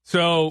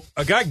 So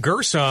a guy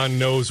Gerson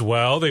knows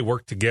well. They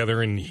worked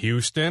together in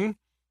Houston.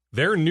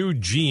 Their new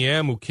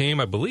GM, who came,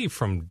 I believe,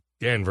 from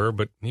Denver,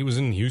 but he was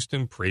in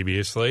Houston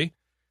previously.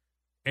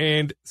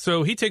 And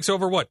so he takes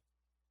over, what,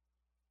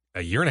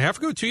 a year and a half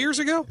ago, 2 years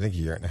ago? I think a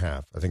year and a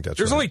half. I think that's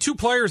There's right. only 2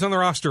 players on the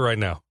roster right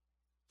now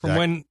from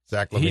when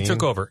Zach he LaVine.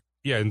 took over.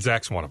 Yeah, and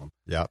Zach's one of them.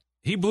 Yeah.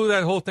 He blew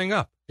that whole thing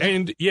up.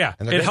 And,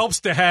 And it good.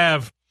 helps to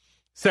have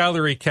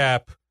salary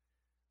cap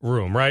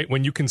room, right?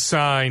 When you can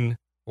sign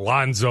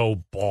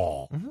Lonzo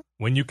Ball,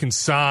 when you can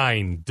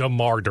sign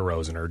DeMar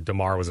DeRozan, or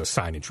DeMar was a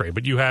sign and trade,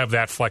 but you have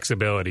that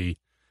flexibility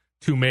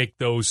to make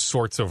those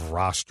sorts of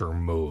roster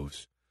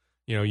moves.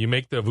 You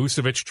make the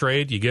Vucevic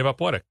trade, you give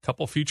up, a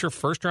couple future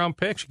first-round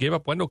picks. You gave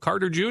up Wendell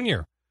Carter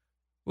Jr.,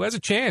 who has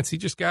a chance. He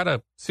just got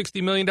a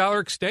 $60 million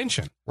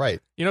extension. Right.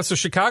 So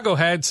Chicago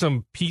had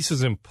some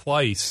pieces in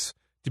place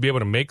to be able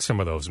to make some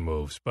of those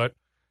moves, but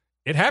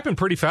it happened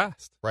pretty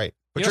fast. Right.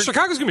 But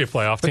Chicago's going to be a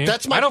playoff team.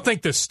 I don't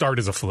think this start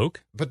is a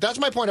fluke. But that's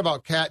my point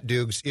about Cat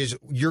Dukes is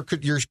you're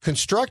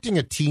constructing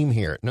a team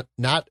here,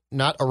 not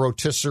a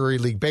rotisserie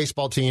league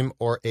baseball team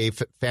or a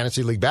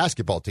fantasy league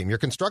basketball team. You're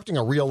constructing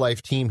a real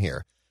life team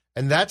here,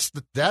 and that's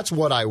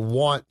what I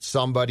want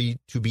somebody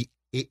to be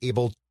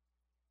able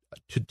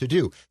to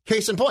do.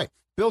 Case in point,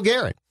 Bill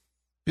Guerin.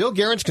 Bill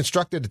Guerin's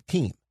constructed a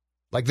team.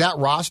 Like that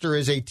roster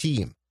is a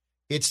team.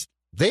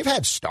 They've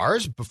had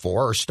stars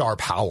before, or star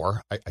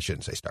power. I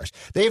shouldn't say stars.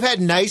 They've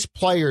had nice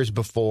players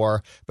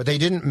before, but they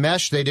didn't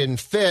mesh, they didn't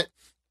fit,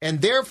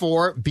 and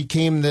therefore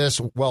became this,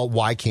 well,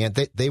 why can't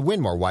they win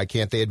more? Why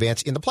can't they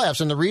advance in the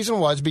playoffs? And the reason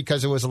was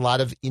because it was a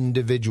lot of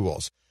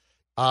individuals.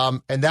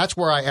 And that's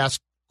where I ask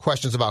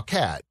questions about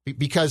Cat,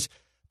 because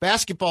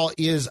basketball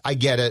is, I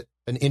get it,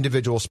 an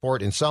individual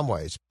sport in some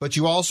ways, but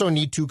you also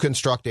need to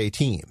construct a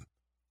team.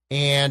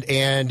 And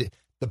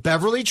the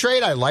Beverly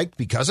trade I like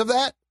because of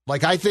that.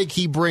 Like, I think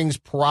he brings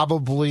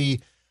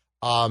probably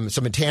some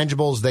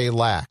intangibles they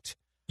lacked.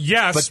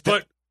 Yes,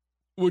 but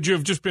would you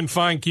have just been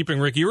fine keeping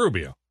Ricky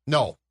Rubio?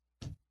 No.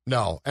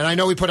 And I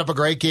know he put up a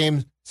great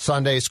game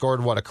Sunday, scored,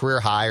 a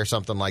career high or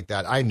something like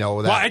that. I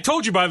know that. Well, I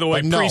told you, by the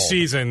way,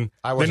 preseason,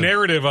 the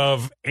narrative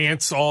of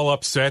Ant's all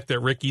upset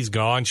that Ricky's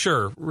gone.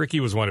 Sure, Ricky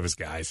was one of his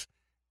guys.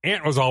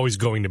 Ant was always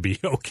going to be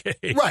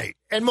okay. Right,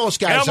 and most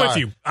guys I'm with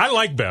you. I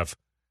like Bev.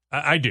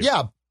 I do.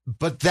 Yeah,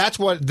 but that's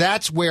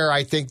where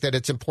I think that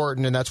it's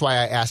important, and that's why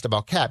I asked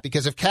about Cat,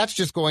 because if Cat's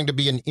just going to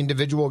be an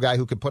individual guy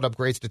who could put up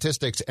great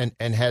statistics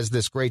and has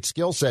this great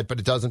skill set, but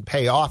it doesn't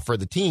pay off for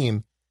the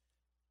team,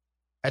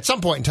 at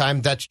some point in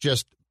time, that's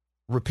just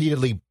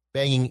repeatedly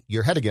banging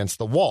your head against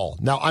the wall.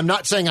 Now, I'm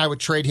not saying I would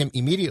trade him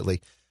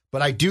immediately,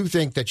 but I do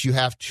think that you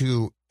have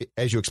to,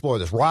 as you explore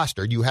this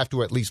roster, you have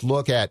to at least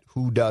look at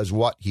who does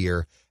what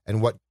here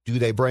and what do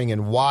they bring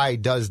and why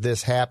does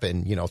this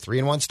happen,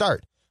 3-1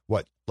 start.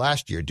 What,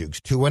 last year,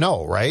 Duke's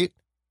 2-0, right?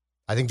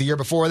 I think the year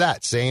before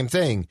that, same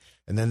thing.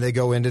 And then they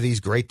go into these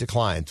great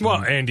declines.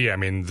 Well, Andy,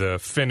 the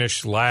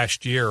finish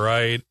last year,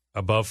 right?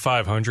 Above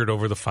 500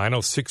 over the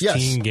final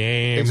 16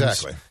 games.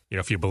 Exactly.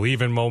 If you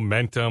believe in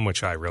momentum,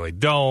 which I really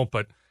don't,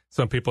 but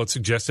some people had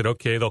suggested,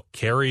 okay, they'll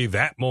carry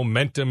that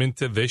momentum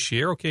into this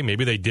year. Okay,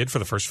 maybe they did for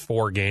the first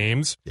 4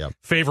 games. Yep.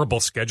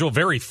 Favorable schedule,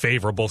 very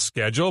favorable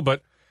schedule,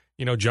 but,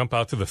 jump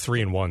out to the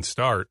 3-1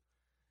 start.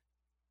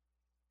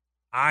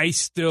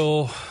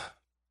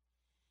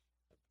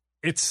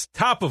 It's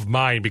top of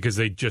mind because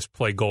they just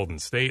played Golden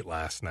State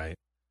last night.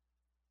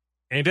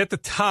 And at the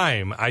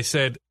time, I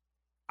said,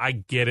 I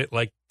get it,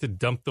 like to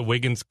dump the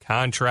Wiggins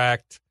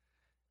contract,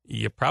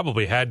 you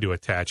probably had to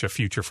attach a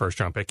future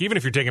first-round pick, even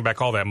if you're taking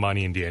back all that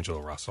money in D'Angelo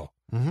Russell.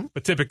 Mm-hmm.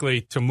 But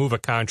typically, to move a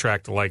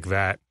contract like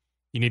that,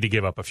 you need to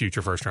give up a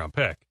future first-round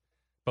pick.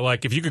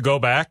 But, if you could go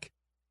back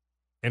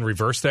and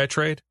reverse that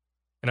trade,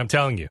 and I'm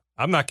telling you,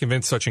 I'm not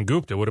convinced Sachin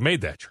Gupta would have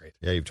made that trade.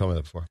 Yeah, you've told me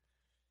that before.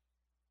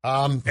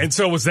 And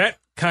so was that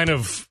kind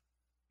of,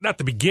 not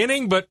the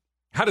beginning, but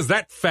how does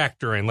that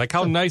factor in?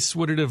 How nice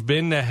would it have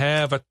been to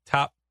have a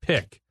top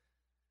pick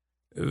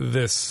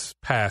this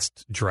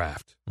past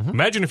draft? Mm-hmm.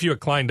 Imagine if you had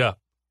climbed up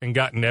and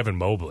gotten Evan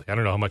Mobley. I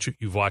don't know how much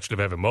you've watched of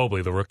Evan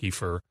Mobley, the rookie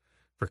for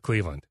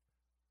Cleveland.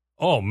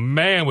 Oh,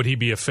 man, would he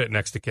be a fit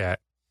next to Cat.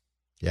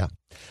 Yeah.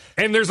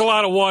 And there's a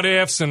lot of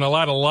what-ifs and a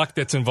lot of luck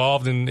that's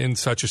involved in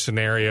such a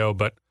scenario.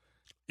 But,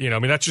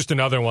 that's just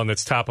another one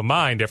that's top of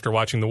mind after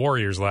watching the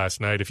Warriors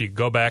last night. If you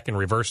go back and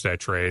reverse that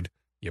trade,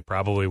 you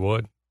probably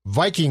would.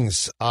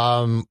 Vikings,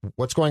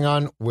 what's going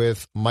on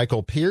with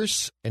Michael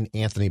Pierce and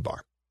Anthony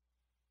Barr?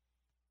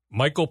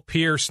 Michael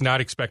Pierce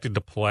not expected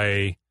to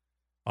play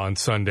on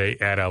Sunday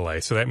at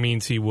LA. So that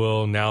means he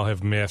will now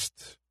have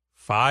missed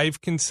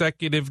 5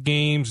 consecutive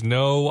games,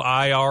 no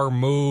IR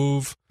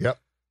move. Yep.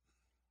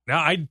 Now,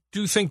 I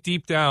do think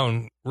deep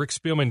down, Rick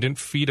Spielman didn't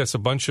feed us a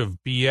bunch of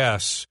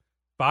BS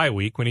bye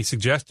week when he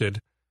suggested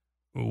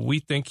we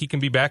think he can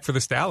be back for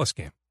this Dallas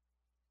game.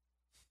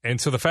 And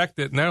so the fact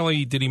that not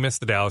only did he miss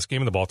the Dallas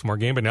game and the Baltimore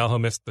game, but now he'll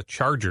miss the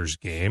Chargers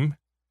game.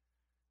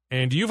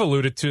 And you've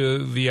alluded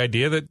to the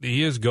idea that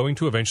he is going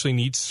to eventually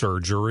need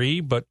surgery,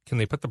 but can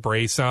they put the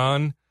brace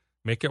on,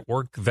 make it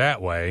work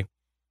that way?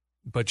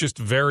 But just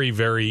very,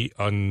 very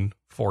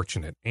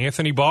unfortunate.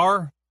 Anthony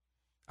Barr,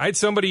 I had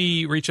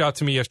somebody reach out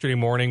to me yesterday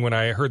morning when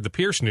I heard the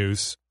Pierce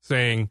news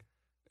saying,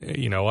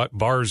 you know what,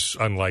 Barr's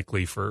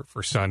unlikely for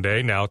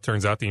Sunday. Now, it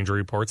turns out the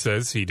injury report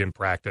says he didn't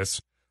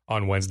practice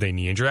on Wednesday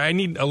knee injury. I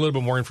need a little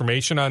bit more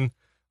information on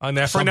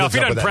that. For now, if he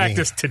doesn't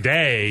practice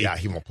today, yeah,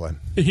 he won't play.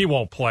 He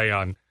won't play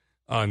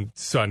on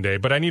Sunday,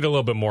 but I need a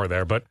little bit more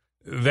there. But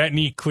that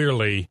knee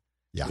clearly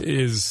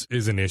is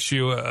an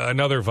issue.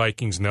 Another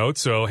Vikings note,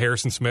 so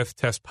Harrison Smith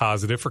tests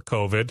positive for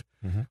COVID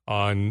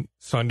on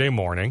Sunday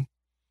morning.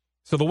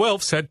 So the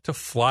Wilfs had to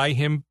fly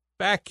him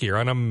back here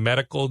on a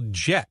medical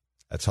jet.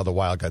 That's how the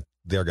Wild got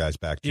their guys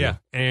back, too. Yeah,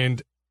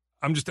 and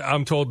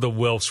I'm told the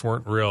Wilfs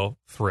weren't real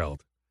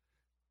thrilled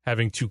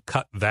having to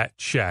cut that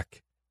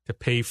check to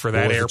pay for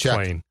that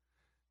airplane.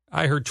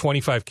 I heard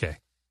 $25,000,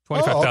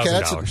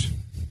 $25,000.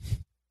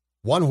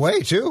 One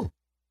way, too.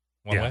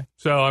 One way.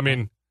 So, I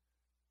mean,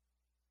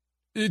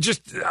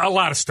 just a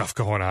lot of stuff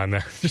going on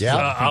there. Just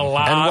a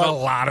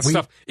lot of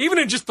stuff. Even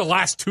in just the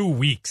last 2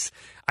 weeks.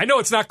 I know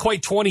it's not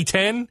quite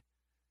 2010.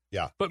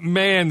 Yeah. But,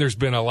 man, there's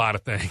been a lot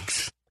of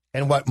things.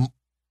 And what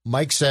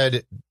Mike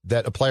said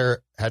that a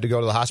player had to go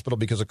to the hospital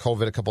because of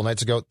COVID a couple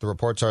nights ago. The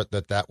reports are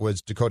that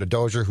was Dakota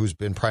Dozier, who's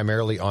been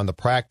primarily on the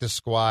practice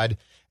squad.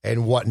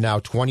 And what now,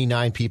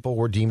 29 people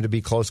were deemed to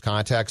be close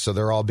contacts, so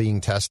they're all being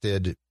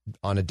tested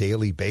on a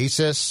daily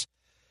basis.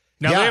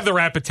 Now, they have the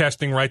rapid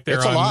testing right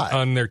there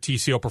on their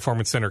TCO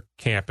Performance Center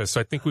campus.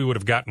 So I think we would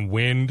have gotten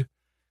wind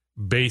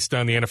based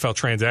on the NFL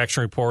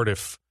transaction report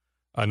if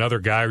another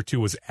guy or two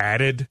was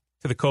added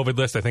to the COVID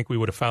list. I think we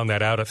would have found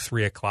that out at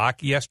 3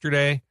 o'clock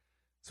yesterday.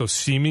 So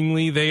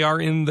seemingly they are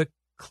in the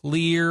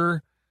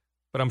clear,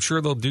 but I'm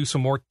sure they'll do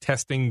some more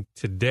testing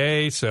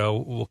today. So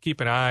we'll keep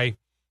an eye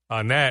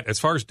on that. As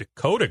far as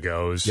Dakota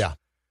goes, at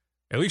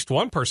least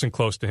one person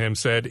close to him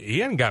said he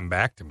hadn't gotten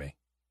back to me.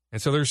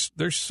 And so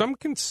there's some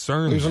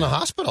concern. He was in the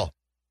hospital.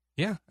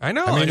 Yeah, I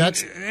know. I mean,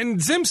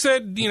 and Zim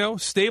said,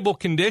 stable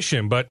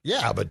condition, but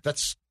yeah, but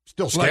that's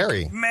still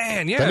scary. Like,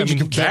 man, yeah. That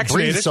means you can't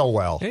breathe so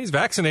well. Yeah, he's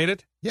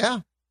vaccinated.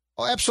 Yeah.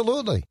 Oh,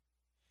 absolutely.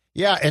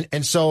 Yeah,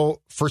 and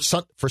so for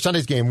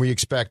Sunday's game, we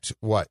expect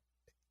what?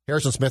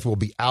 Harrison Smith will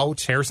be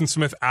out. Harrison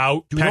Smith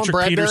out.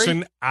 Patrick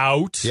Peterson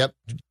out. Yep.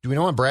 Do we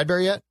know on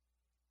Bradbury yet?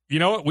 You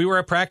know what? We were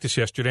at practice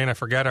yesterday, and I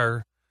forgot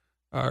to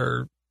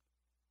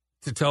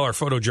tell our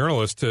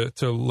photojournalist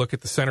to look at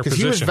the center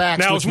position. He was vaxxed,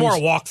 now, it was more a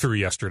walkthrough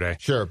yesterday.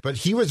 Sure, but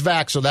he was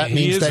vaxxed, so that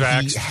means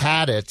that he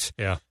had it,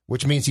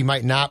 which means he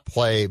might not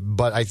play,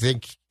 but I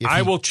think...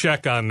 I will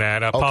check on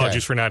that.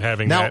 Apologies for not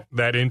having that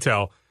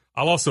intel.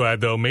 I'll also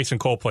add, though, Mason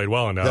Cole played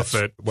well enough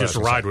that just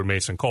ride with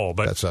Mason Cole,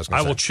 but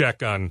I will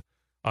check on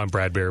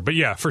Bradbury. But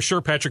yeah, for sure,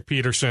 Patrick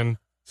Peterson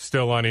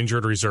still on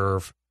injured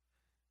reserve.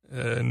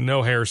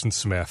 No Harrison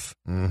Smith.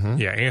 Mm-hmm.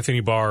 Yeah,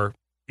 Anthony Barr,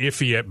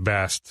 iffy at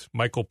best.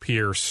 Michael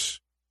Pierce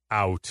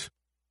out.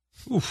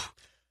 Oof.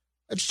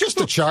 It's just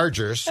the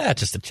Chargers. Yeah,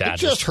 just the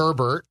Chargers. It's just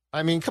Herbert.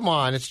 I mean, come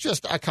on. It's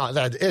just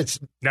it's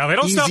now they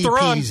don't stop the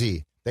run.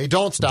 Peasy. They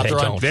don't stop the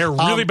run. They're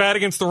really bad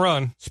against the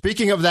run.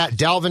 Speaking of that,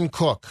 Dalvin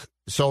Cook.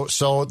 So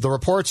the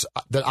reports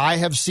that I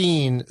have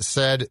seen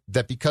said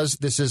that because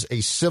this is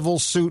a civil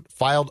suit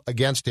filed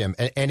against him,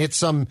 and it's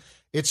some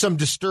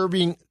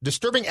disturbing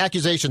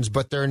accusations,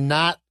 but they're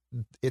not.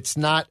 It's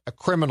not a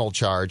criminal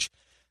charge.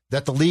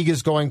 That the league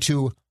is going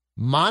to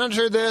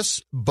monitor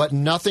this, but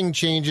nothing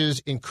changes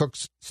in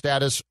Cook's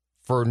status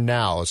for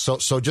now.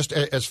 So just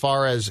as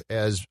far as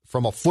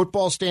from a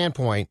football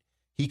standpoint,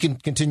 he can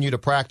continue to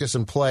practice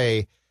and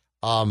play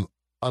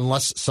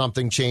unless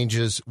something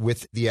changes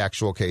with the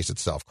actual case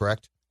itself,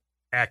 correct?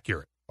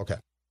 Accurate. Okay.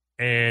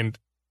 And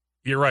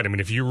you're right. I mean,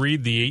 if you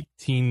read the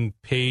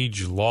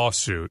 18-page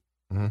lawsuit,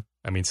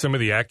 I mean, some of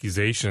the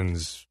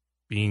accusations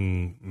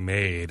being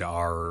made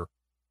are,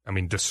 I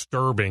mean,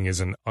 disturbing is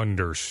an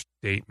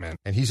understatement.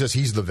 And he says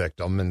he's the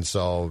victim, and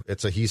so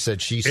it's a he said,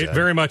 she said. It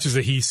very much is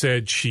a he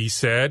said, she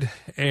said.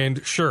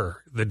 And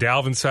sure, the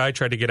Dalvin side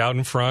tried to get out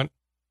in front.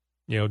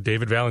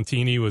 David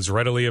Valentini was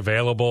readily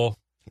available.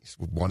 He's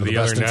one of the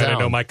other best in night, town. I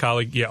know my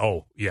colleague. Yeah.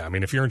 Oh, yeah. I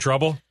mean, if you're in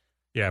trouble,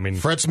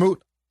 Fred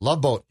Smoot,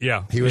 Love Boat.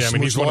 Yeah. He was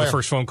he's one of lawyer. the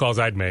first phone calls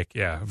I'd make.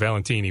 Yeah.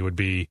 Valentini would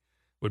be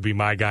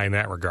my guy in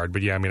that regard.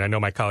 But yeah, I mean, I know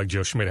my colleague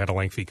Joe Schmidt had a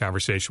lengthy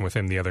conversation with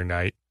him the other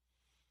night.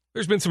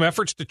 There's been some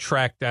efforts to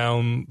track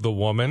down the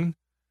woman.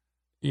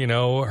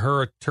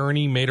 Her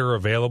attorney made her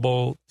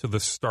available to the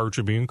Star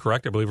Tribune,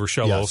 correct? I believe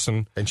Rochelle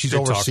Olson. And she's did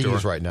talk to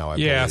overseas her. right now, I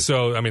Yeah, believe.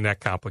 so, I mean, that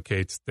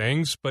complicates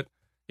things. But,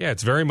 yeah,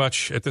 it's very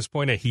much, at this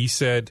point, a he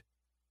said,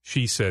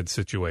 she said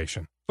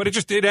situation. But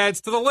it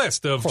adds to the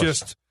list of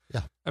just,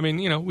 yeah. I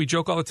mean, we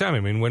joke all the time. I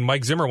mean, when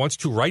Mike Zimmer wants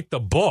to write the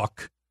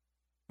book,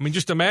 I mean,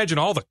 just imagine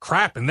all the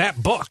crap in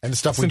that book. And the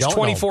stuff since we don't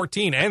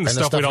 2014 and the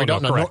stuff we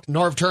don't know. Correct.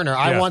 Norv Turner.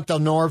 I want the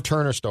Norv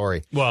Turner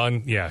story. Well,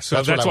 and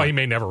so that's why he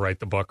may never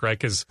write the book, right?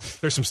 Because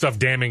there's some stuff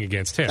damning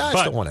against him. I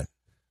still want it.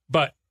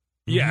 But,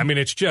 yeah, I mean,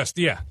 it's just,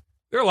 there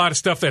are a lot of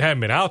stuff that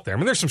haven't been out there. I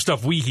mean, there's some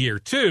stuff we hear,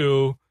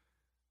 too,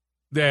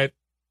 that,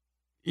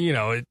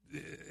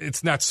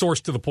 it's not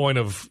sourced to the point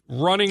of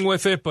running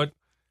with it, but,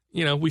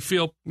 we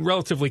feel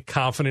relatively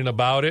confident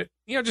about it.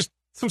 Just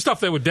some stuff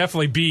that would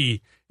definitely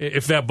be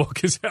if that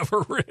book is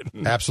ever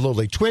written.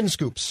 Absolutely. Twin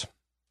scoops.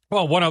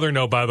 Well, one other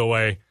note, by the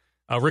way,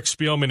 Rick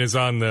Spielman is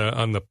on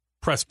the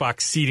press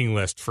box seating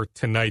list for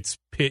tonight's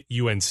Pitt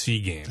UNC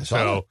game.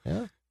 So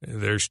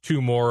there's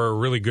two more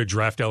really good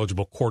draft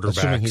eligible quarterbacks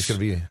Assuming he's going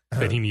to be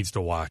that he needs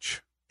to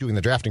watch. Doing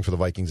the drafting for the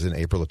Vikings in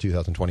April of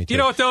 2022. You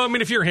know what, though? I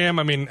mean, if you're him,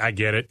 I mean, I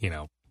get it.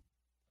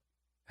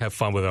 Have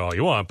fun with it all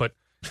you want, but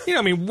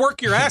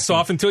work your ass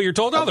off until you're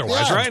told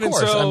otherwise, right? Of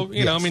course. And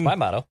so, I mean, my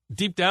motto.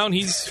 Deep down,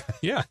 he's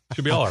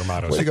should be all our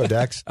mottos. Way to go,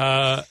 Dax.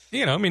 I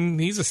mean,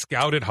 he's a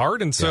scout at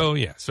heart, and so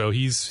so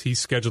he's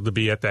scheduled to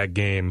be at that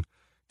game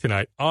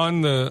tonight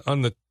on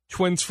the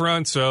Twins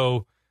front.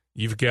 So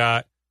you've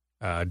got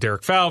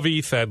Derek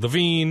Falvey, Thad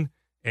Levine,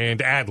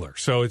 and Adler.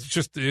 So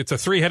it's a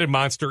three-headed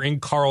monster in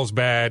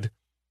Carlsbad,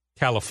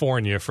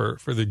 California for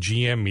the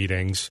GM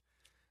meetings.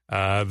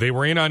 They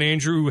were in on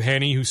Andrew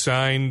Henne, who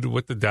signed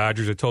with the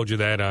Dodgers. I told you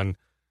that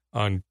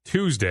on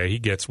Tuesday. He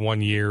gets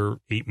 1 year,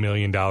 $8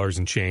 million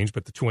and change.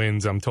 But the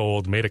Twins, I'm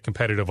told, made a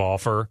competitive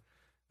offer.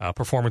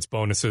 Performance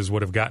bonuses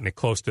would have gotten it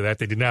close to that.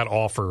 They did not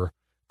offer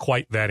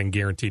quite that in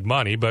guaranteed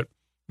money, but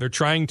they're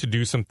trying to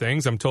do some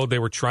things. I'm told they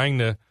were trying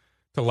to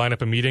line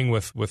up a meeting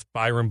with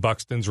Byron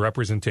Buxton's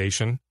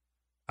representation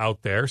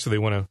out there. So they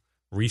want to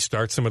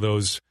restart some of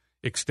those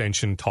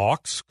extension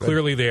talks. Good.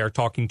 Clearly, they are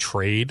talking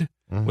trade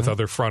with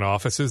other front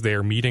offices. They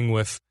are meeting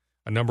with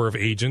a number of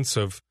agents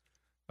of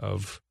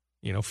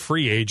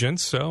free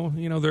agents. So,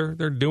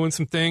 they're doing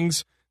some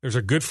things. There's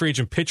a good free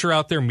agent pitcher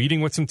out there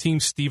meeting with some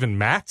teams, Steven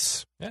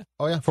Matz. Yeah.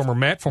 Oh, yeah. Former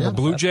Met, former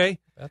Blue Jay.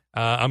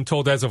 I'm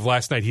told as of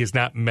last night he has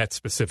not met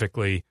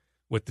specifically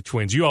with the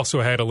Twins. You also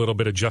had a little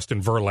bit of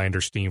Justin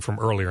Verlander steam from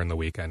earlier in the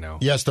week, I know.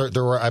 Yes, there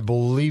were, I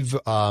believe,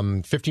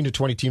 15 to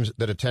 20 teams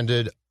that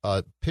attended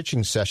a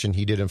pitching session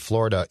he did in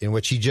Florida, in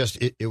which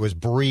it was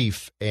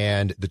brief,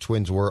 and the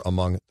Twins were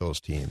among those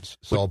teams.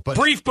 So, but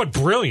brief but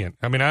brilliant.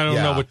 I mean, I don't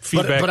know what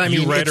feedback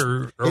you read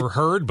or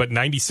heard, but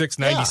 96,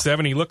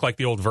 97, he looked like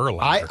the old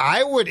Verlander.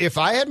 I would, if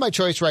I had my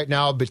choice right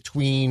now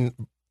between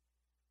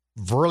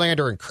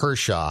Verlander and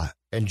Kershaw,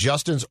 and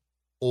Justin's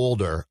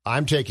older,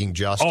 I'm taking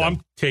Justin. Oh,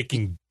 I'm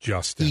taking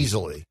Justin.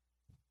 Easily.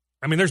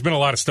 I mean, there's been a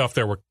lot of stuff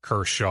there with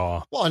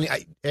Kershaw. Well,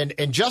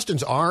 and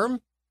Justin's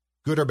arm,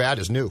 good or bad,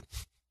 is new.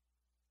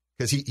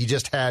 Because he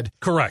just had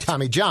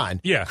Tommy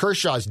John. Yeah.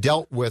 Kershaw's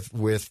dealt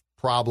with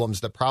problems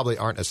that probably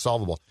aren't as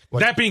solvable.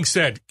 That being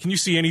said, can you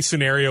see any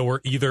scenario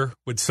where either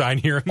would sign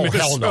here in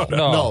Minnesota?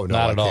 Hell no,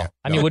 not at all.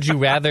 I mean, would you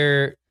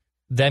rather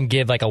them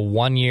give like a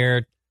 1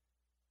 year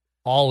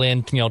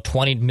all-in,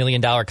 $20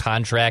 million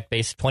contract,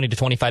 based $20 to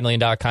 $25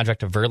 million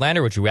contract to Verlander?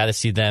 Or would you rather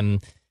see them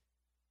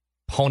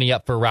pony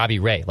up for Robbie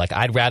Ray? Like,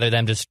 I'd rather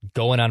them just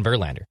go in on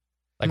Verlander.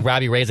 Like,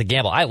 Robbie Ray's a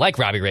gamble. I like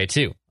Robbie Ray,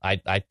 too.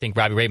 I think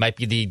Robbie Ray might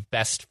be the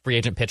best free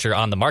agent pitcher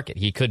on the market.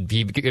 He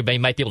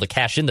might be able to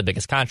cash in the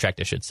biggest contract,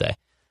 I should say.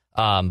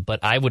 But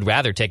I would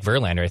rather take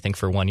Verlander, I think,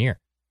 for 1 year.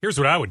 Here's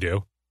what I would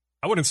do.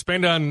 I wouldn't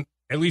spend on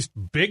at least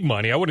big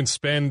money. I wouldn't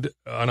spend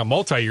on a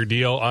multi-year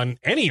deal on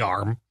any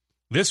arm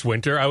this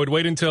winter. I would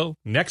wait until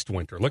next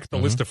winter. Look at the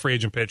list of free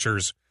agent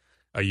pitchers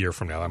a year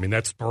from now. I mean,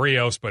 that's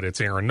Barrios, but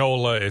it's Aaron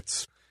Nola.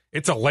 It's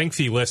a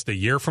lengthy list a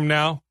year from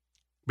now,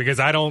 because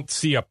I don't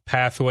see a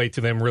pathway to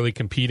them really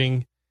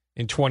competing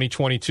in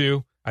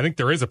 2022. I think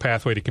there is a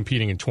pathway to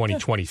competing in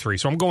 2023.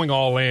 So I'm going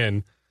all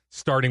in,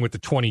 starting with the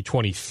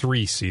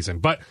 2023 season.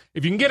 But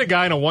if you can get a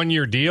guy in a 1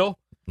 year deal,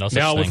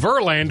 now with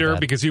Verlander,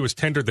 because he was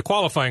tendered the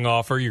qualifying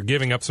offer, you're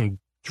giving up some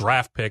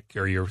draft pick,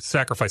 or you're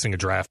sacrificing a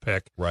draft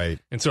pick. Right.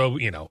 And so,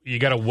 you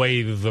got to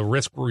weigh the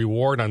risk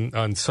reward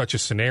on such a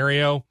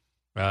scenario.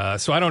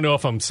 So I don't know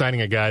if I'm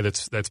signing a guy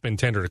that's been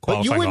tendered a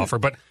qualifying offer,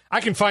 but I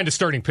can find a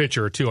starting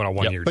pitcher or two on a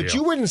 1 year deal. But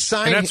you wouldn't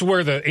sign him. And that's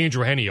where the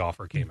Andrew Henne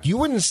offer came in. You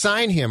wouldn't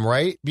sign him,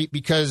 right?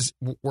 Because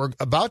we're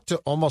about to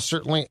almost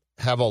certainly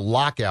have a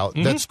lockout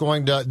that's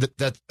going to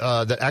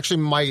that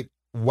actually might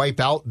wipe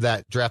out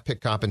that draft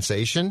pick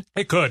compensation.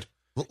 It could.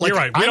 You're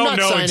right. We don't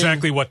know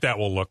exactly what that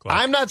will look like.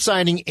 I'm not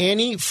signing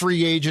any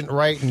free agent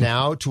right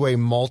now to a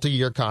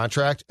multi-year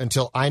contract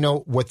until I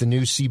know what the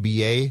new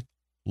CBA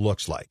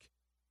looks like.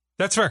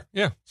 That's fair,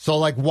 yeah. So,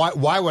 like,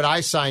 why would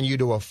I sign you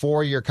to a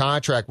 4-year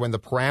contract when the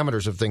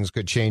parameters of things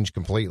could change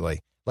completely?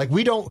 Like,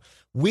 we don't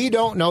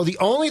know. The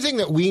only thing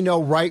that we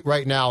know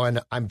right now, and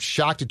I'm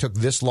shocked it took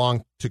this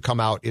long to come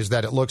out, is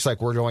that it looks like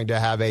we're going to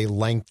have a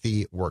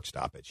lengthy work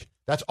stoppage.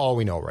 That's all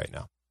we know right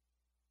now.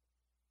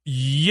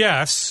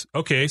 Yes.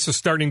 Okay, so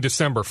starting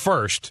December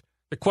 1st,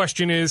 the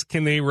question is,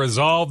 can they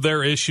resolve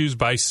their issues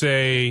by,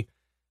 say,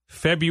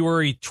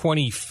 February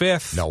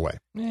 25th? No way.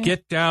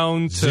 Get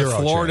down to Zero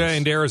Florida chance.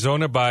 and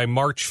Arizona by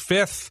March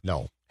 5th?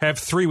 No. Have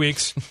 3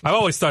 weeks. I've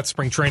always thought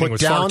spring training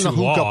was Put far too down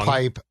the hookah long.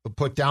 pipe.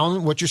 Put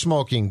down what you're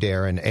smoking,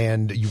 Darren,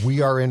 and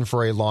we are in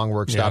for a long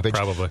work stoppage.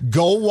 Probably.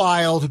 Go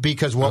wild,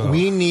 because what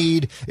we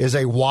need is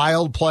a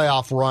wild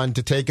playoff run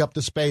to take up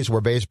the space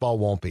where baseball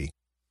won't be.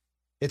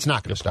 It's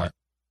not going to start.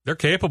 They're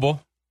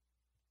capable.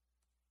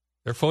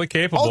 They're fully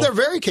capable. Oh, they're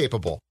very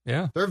capable.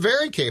 Yeah. They're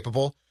very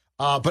capable.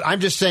 But I'm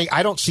just saying,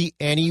 I don't see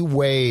any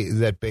way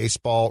that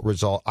baseball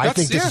result. I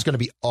think this is going to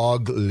be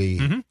ugly.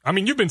 Mm-hmm. I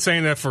mean, you've been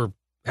saying that for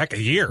heck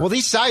a year. Well,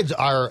 these sides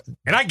are.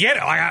 And I get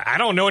it. I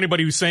don't know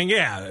anybody who's saying,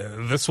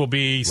 this will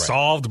be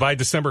solved by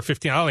December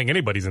 15th. I don't think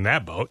anybody's in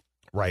that boat.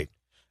 Right.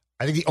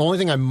 I think the only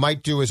thing I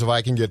might do is if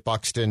I can get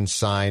Buxton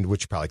signed,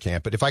 which you probably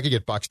can't, but if I could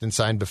get Buxton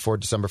signed before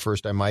December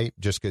 1st, I might,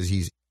 just because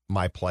he's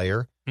my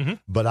player. Mm-hmm.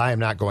 But I am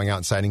not going out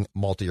and signing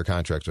multi-year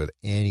contracts with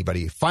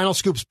anybody. Final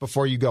scoops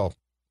before you go.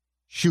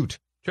 Shoot.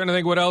 Trying to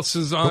think what else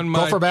is on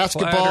my Go for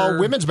basketball, platter.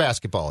 women's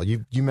basketball.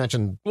 You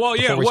mentioned. Well,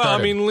 yeah. Well,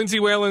 I mean, Lindsay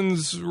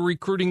Whalen's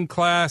recruiting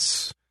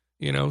class,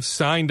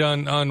 signed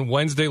on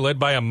Wednesday, led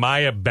by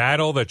Amaya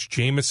Battle. That's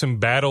Jamison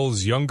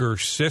Battle's younger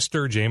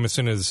sister.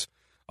 Jamison is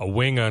a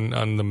wing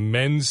on the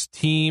men's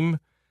team.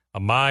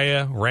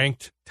 Amaya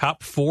ranked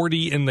top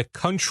 40 in the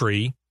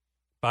country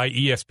by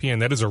ESPN.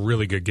 That is a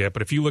really good get.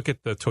 But if you look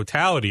at the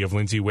totality of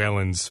Lindsay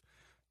Whalen's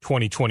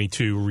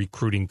 2022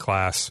 recruiting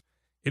class,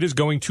 it is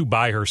going to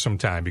buy her some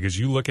time, because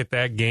you look at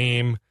that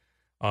game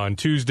on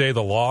Tuesday,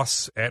 the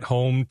loss at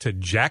home to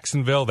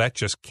Jacksonville, that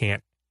just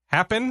can't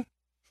happen.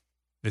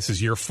 This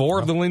is year 4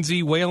 of the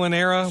Lindsay Whalen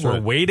era. We're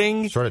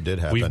waiting. Sort of did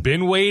happen. We've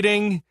been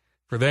waiting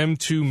for them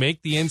to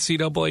make the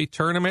NCAA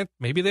tournament.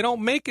 Maybe they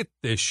don't make it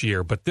this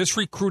year, but this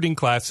recruiting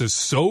class is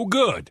so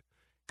good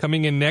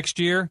coming in next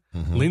year.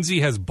 Mm-hmm.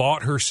 Lindsay has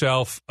bought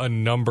herself a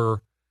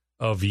number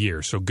of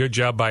years. So good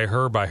job by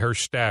her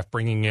staff,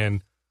 bringing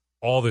in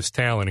all this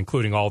talent,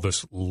 including all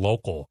this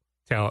local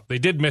talent. They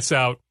did miss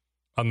out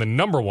on the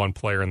number 1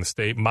 player in the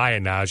state, Maya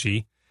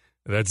Najee.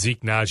 That's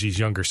Zeke Najee's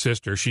younger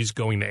sister. She's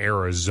going to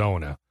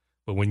Arizona.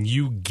 But when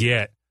you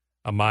get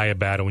a Maya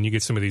Battle, when you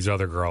get some of these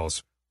other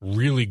girls,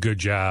 really good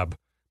job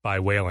by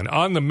Whalen.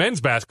 On the men's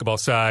basketball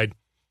side,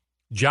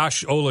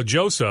 Josh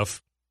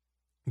Ola-Joseph,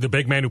 the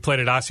big man who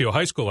played at Osseo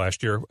High School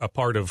last year, a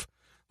part of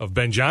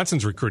Ben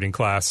Johnson's recruiting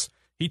class,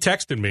 he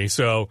texted me.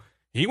 So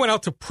he went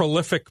out to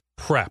Prolific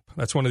Prep.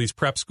 That's one of these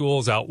prep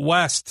schools out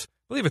west. I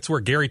believe it's where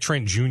Gary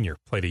Trent Jr.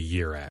 played a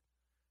year at.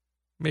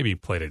 Maybe he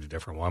played at a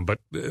different one, but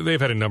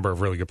they've had a number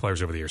of really good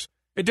players over the years.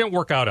 It didn't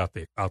work out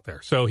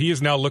there. So he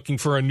is now looking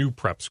for a new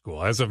prep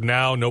school. As of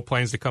now, no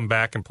plans to come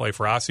back and play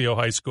for Osseo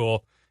High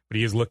School, but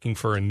he is looking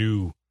for a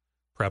new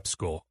prep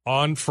school.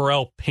 On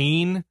Pharrell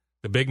Payne,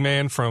 the big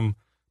man from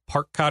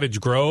Park Cottage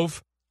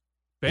Grove,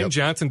 Ben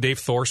Johnson, Dave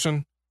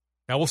Thorson.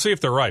 Now, we'll see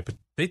if they're right, but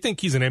they think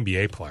he's an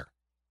NBA player.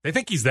 They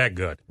think he's that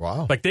good.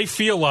 Wow. Like, they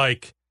feel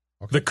like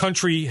the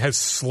country has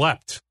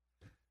slept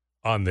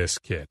on this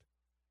kid.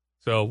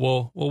 So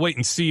we'll wait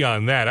and see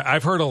on that.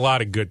 I've heard a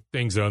lot of good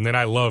things, though, and then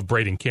I love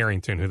Braden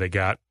Carrington, who they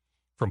got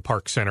from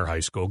Park Center High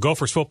School.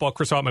 Gophers football,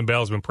 Chris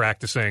Altman-Bell has been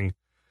practicing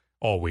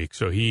all week,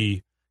 so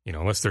he,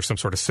 unless there's some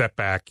sort of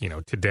setback,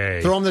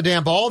 today. Throw him the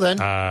damn ball, then.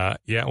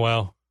 Yeah,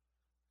 well,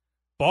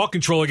 ball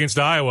control against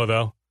Iowa,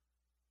 though.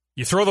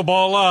 You throw the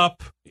ball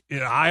up,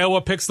 Iowa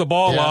picks the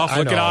ball off.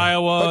 Look at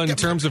Iowa in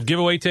terms of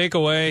giveaway,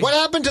 takeaway. What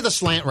happened to the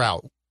slant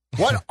route?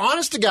 What,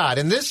 honest to God,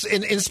 in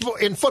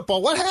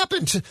football, what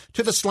happened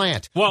to the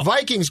slant? Well,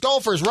 Vikings,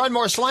 Gophers, run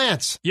more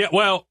slants. Yeah,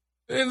 well,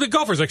 the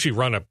Gophers actually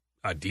run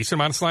a decent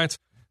amount of slants.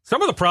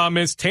 Some of the problem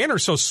is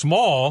Tanner's so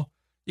small,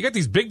 you got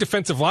these big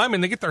defensive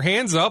linemen, they get their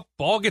hands up,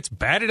 ball gets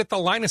batted at the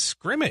line of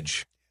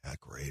scrimmage. Yeah,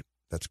 great.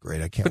 That's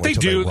great. I can't but wait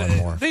till they run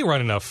more. They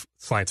run enough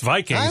slants.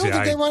 Vikings. I don't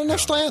think they run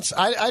enough slants.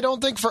 I don't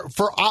think for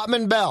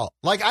Ottman-Bell.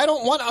 Like, I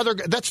don't want other.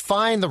 That's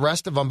fine, the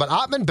rest of them, but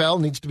Ottman-Bell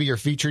needs to be your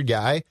featured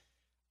guy.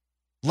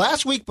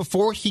 Last week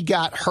before he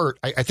got hurt,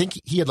 I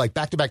think he had like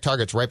back-to-back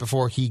targets right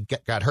before he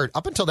got hurt.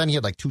 Up until then, he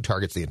had like 2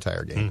 targets the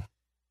entire game.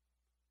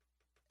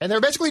 And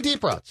they're basically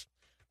deep routes.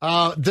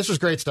 This was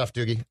great stuff,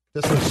 Doogie.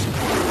 This was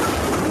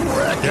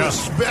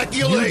reckless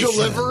speculation. You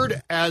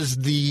delivered as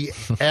the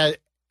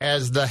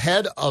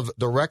head of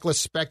the Reckless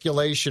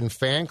Speculation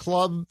fan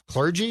club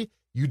clergy.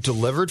 You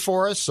delivered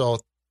for us,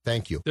 so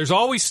Thank you. There's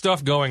always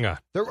stuff going on.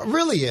 There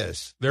really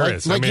is. There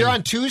is. Like, you're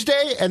on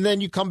Tuesday, and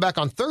then you come back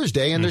on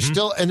Thursday, and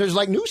there's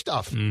like new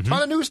stuff. Ton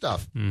of new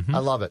stuff. I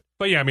love it.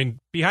 But yeah, I mean,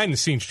 behind the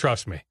scenes,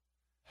 trust me,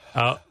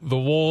 the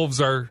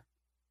Wolves are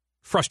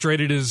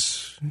frustrated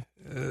as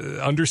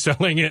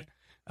underselling it.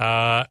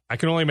 I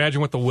can only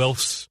imagine what the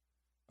Wilfs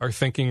are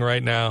thinking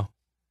right now.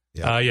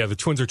 Yeah, the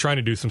Twins are trying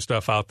to do some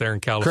stuff out there in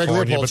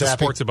California, but the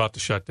sport's about to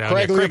shut down.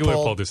 Craig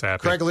Leopold is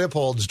happy. Craig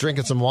Leopold's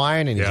drinking some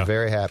wine, and he's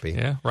very happy.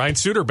 Yeah, Ryan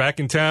Suter back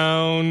in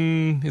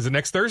town. Is it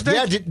next Thursday?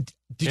 Yeah, did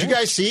you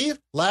guys see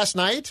last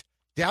night?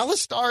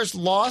 Dallas Stars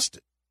lost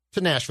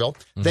to Nashville.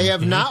 They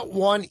have not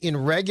won in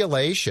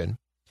regulation,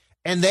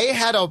 and they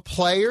had a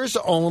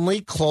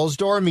players-only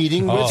closed-door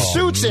meeting with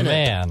suits in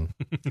it.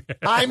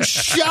 I'm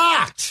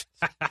shocked.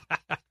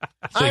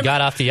 So he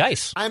got off the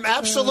ice. I'm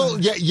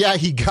absolutely,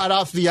 he got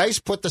off the ice,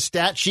 put the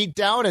stat sheet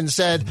down, and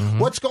said,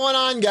 what's going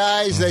on,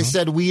 guys? They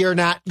said, we are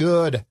not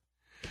good.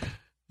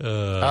 All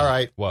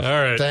right. All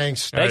right.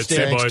 Thanks. Thanks,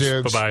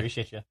 Dukes. Bye-bye.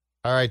 Appreciate you.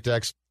 All right,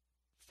 Dex.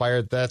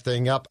 Fired that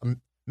thing up.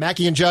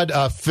 Mackie and Judd,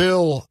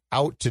 Phil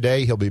out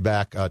today. He'll be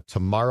back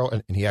tomorrow,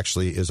 and he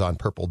actually is on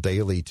Purple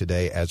Daily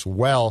today as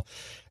well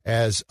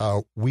as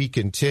we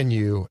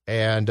continue.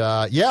 And,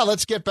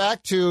 let's get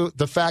back to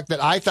the fact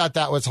that I thought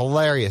that was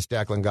hilarious,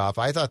 Declan Goff.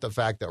 I thought the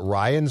fact that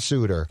Ryan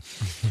Suter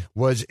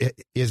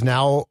is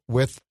now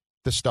with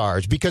the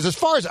Stars, because as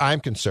far as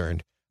I'm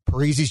concerned,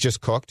 Parise's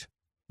just cooked.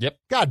 Yep.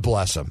 God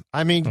bless him.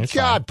 I mean,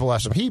 God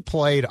bless him. He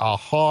played a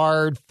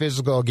hard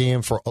physical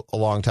game for a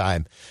long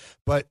time.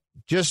 But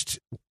just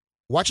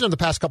watching him the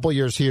past couple of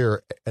years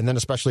here, and then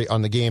especially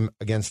on the game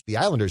against the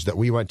Islanders that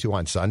we went to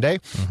on Sunday,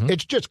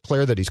 it's just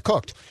clear that he's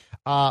cooked.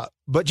 But,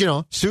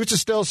 Suits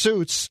is still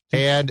Suits.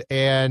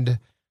 And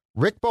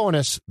Rick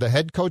Bowness, the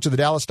head coach of the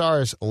Dallas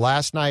Stars,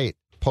 last night,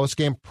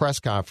 post-game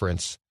press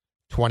conference,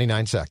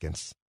 29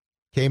 seconds,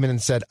 came in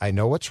and said, I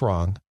know what's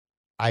wrong.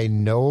 I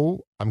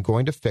know I'm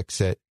going to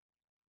fix it.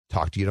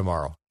 Talk to you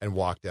tomorrow. And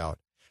walked out.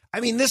 I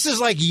mean, this is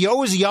like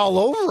Yosi all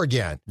over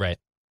again. Right.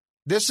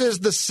 This is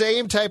the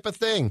same type of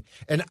thing.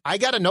 And I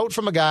got a note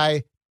from a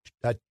guy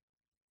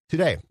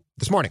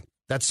this morning,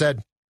 that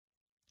said,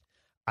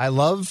 I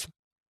love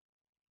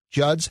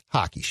Judd's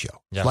hockey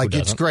show. Yeah,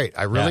 it's great.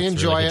 I really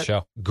enjoy really it.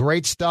 Show.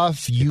 Great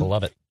stuff. People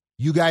love it.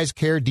 You guys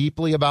care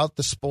deeply about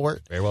the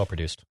sport. Very well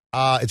produced.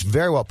 It's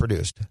very well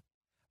produced.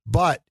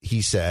 But,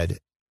 he said,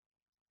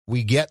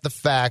 we get the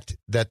fact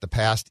that the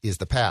past is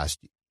the past.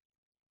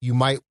 You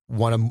might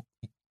want to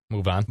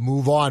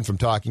move on from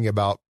talking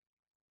about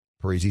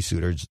Parise,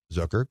 Suter,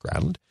 Zucker,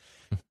 Granlund.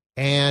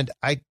 And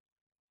I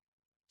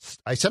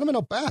sent him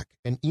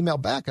an email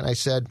back, and I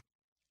said,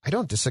 I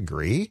don't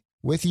disagree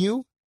with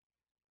you,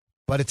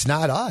 but it's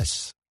not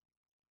us.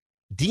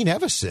 Dean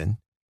Evason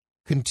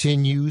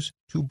continues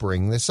to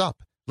bring this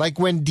up. Like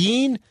when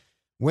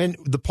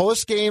the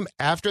post game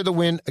after the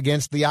win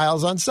against the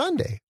Isles on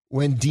Sunday,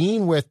 when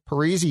Dean with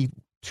Parise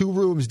 2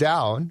 rooms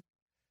down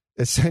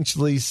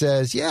essentially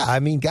says,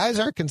 guys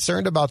aren't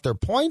concerned about their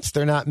points.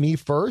 They're not me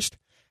first.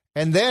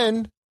 And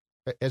then,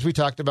 as we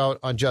talked about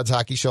on Judd's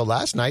Hockey Show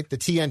last night, the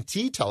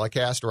TNT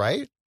telecast,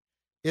 right,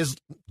 is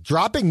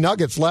dropping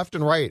nuggets left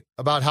and right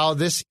about how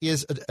this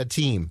is a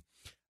team.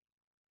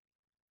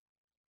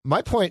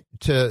 My point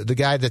to the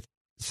guy that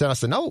sent us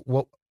the note,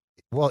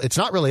 well, it's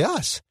not really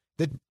us.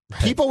 The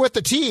people with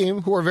the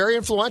team who are very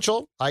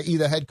influential, i.e.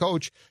 the head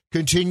coach,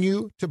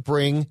 continue to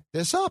bring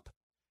this up.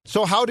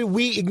 So how do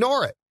we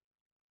ignore it?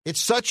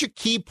 It's such a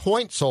key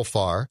point so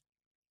far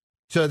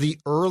to the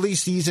early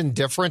season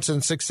difference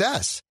in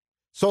success.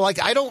 So,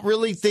 I don't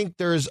really think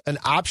there's an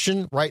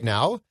option right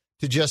now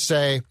to just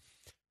say,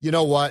 you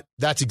know what,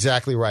 that's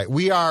exactly right.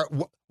 We are,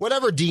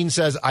 whatever Dean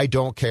says, I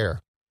don't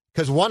care.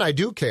 Because 1, I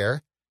do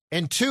care.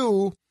 And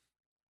 2,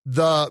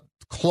 the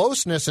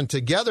closeness and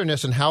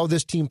togetherness and how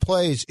this team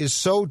plays is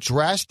so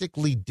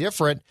drastically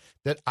different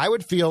that I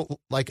would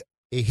feel like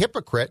a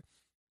hypocrite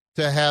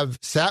to have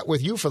sat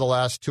with you for the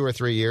last 2 or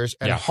 3 years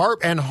and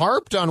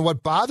harped on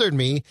what bothered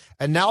me,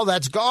 and now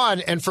that's gone.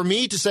 And for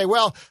me to say,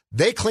 well,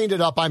 they cleaned it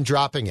up, I'm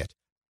dropping it.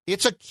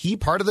 It's a key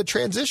part of the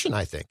transition,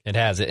 I think. It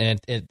has, and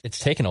it's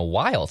taken a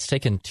while. It's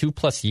taken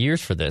 2+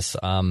 years for this.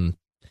 And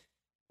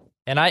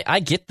I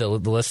get the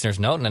listener's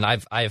note, and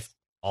I've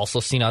also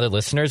seen other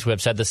listeners who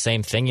have said the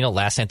same thing.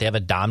 Last night they have a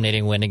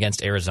dominating win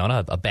against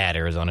Arizona, a bad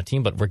Arizona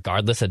team, but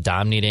regardless, a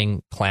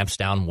dominating clamps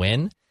down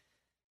win.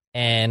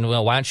 And,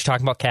 why aren't you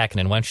talking about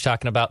Kakinen? Why aren't you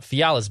talking about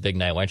Fiala's big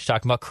night? Why aren't you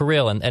talking about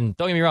Kirill? And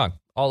don't get me wrong,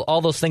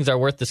 all those things are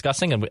worth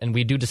discussing, and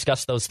we do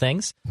discuss those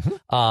things.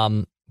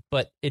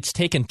 But it's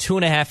taken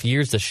 2.5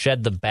 years to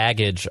shed the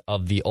baggage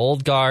of the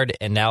old guard,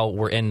 and now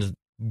we're in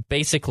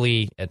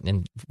basically,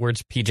 in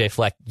words PJ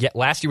Fleck,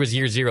 last year was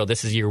year 0,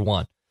 this is year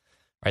 1.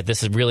 Right,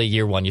 this is really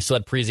year 1. You still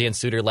had Parise and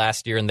Suter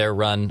last year in their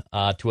run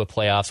to a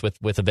playoffs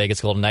with the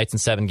Vegas Golden Knights in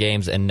 7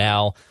 games, and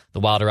now the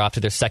Wild are off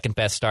to their second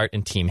best start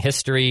in team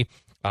history.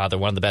 They're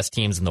one of the best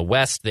teams in the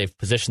West. They've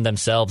positioned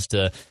themselves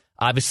to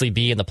obviously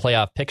be in the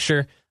playoff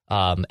picture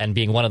and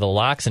being one of the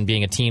locks and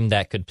being a team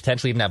that could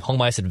potentially even have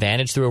home ice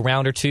advantage through a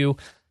round or two.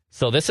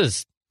 So this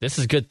is this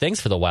is good things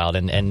for the Wild,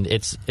 and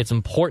it's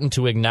important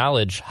to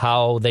acknowledge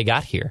how they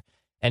got here.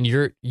 And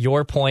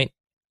your point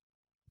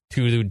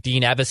to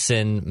Dean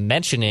Evason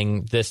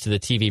mentioning this to the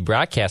TV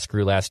broadcast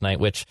crew last night,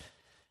 which,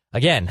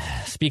 again,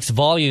 speaks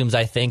volumes,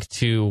 I think,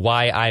 to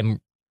why I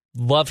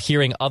love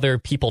hearing other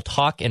people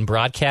talk and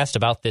broadcast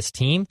about this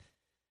team,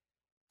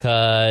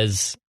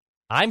 because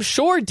I'm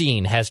sure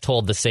Dean has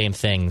told the same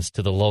things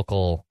to the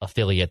local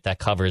affiliate that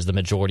covers the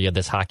majority of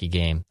this hockey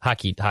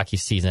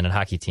season and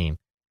hockey team,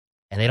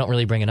 and they don't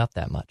really bring it up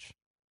that much.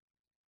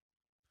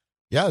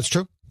 Yeah, that's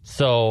true.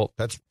 So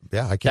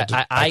I can't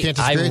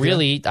disagree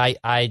with you.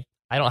 I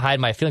don't hide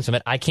my feelings from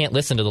it. I can't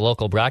listen to the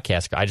local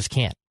broadcaster. I just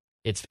can't.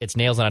 It's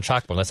nails on a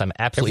chalkboard unless I'm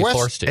absolutely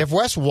forced to. If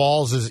Wes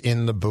Walz is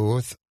in the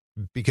booth,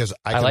 because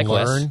I can like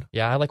learn. Wes.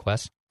 Yeah, I like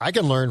Wes. I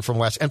can learn from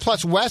Wes. And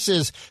plus, Wes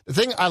is the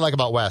thing I like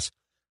about Wes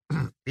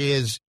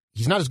is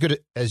he's not as good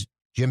as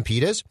Jim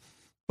Pete is,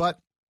 but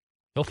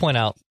he'll point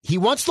out he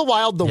wants the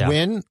Wild to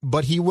win,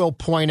 but he will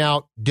point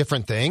out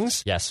different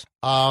things. Yes.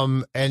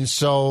 And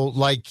so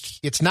like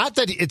it's not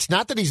that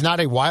he's not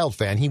a Wild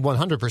fan. He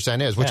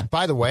 100% is, which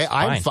by the way,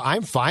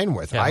 I'm fine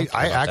with. Yeah,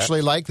 I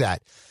actually like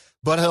that.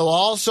 But he'll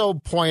also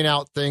point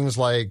out things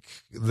like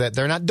that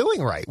they're not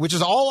doing right, which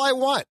is all I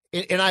want.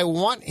 And I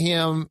want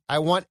and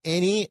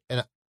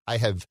I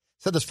have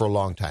said this for a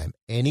long time,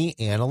 any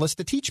analyst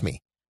to teach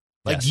me.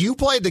 Like you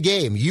played the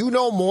game, you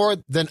know more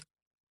than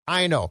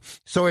I know.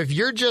 So if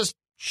you're just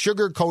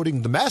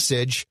sugarcoating the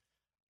message,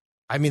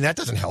 I mean, that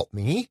doesn't help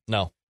me.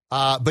 No.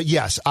 But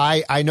yes,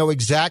 I know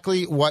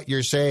exactly what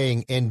you're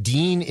saying. And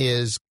Dean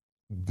is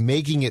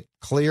making it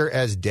clear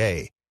as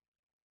day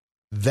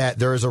that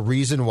there is a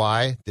reason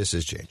why this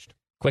has changed.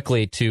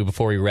 Quickly, too,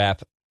 before we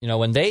wrap,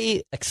 when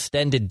they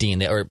extended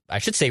Dean, or I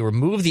should say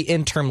removed the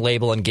interim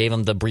label and gave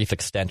him the brief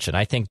extension,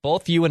 I think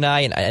both you and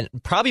I, and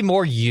probably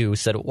more you,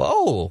 said,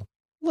 whoa,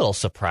 a little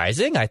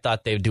surprising. I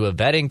thought they would do a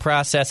vetting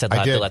process. I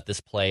thought they'd let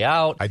this play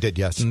out. I did,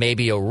 yes.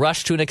 Maybe a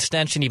rush to an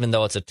extension, even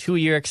though it's a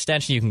 2-year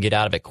extension, you can get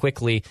out of it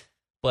quickly.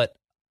 But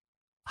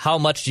how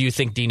much do you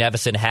think Dean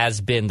Evason has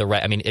been the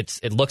right? I mean,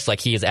 it looks like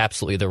he is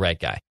absolutely the right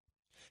guy.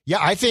 Yeah,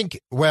 I think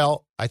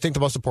the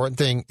most important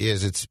thing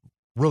is it's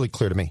really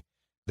clear to me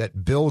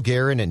that Bill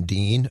Guerin and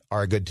Dean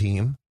are a good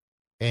team,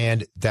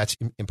 and that's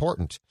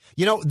important.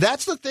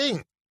 That's the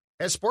thing.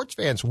 As sports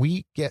fans,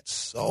 we get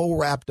so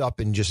wrapped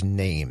up in just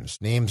names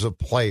of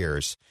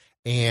players,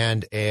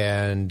 and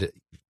the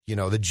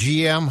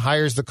GM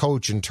hires the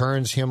coach and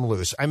turns him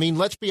loose. I mean,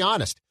 let's be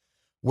honest.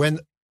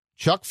 When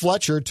Chuck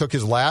Fletcher took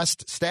his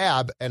last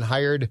stab and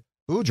hired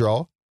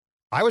Boudreau,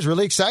 I was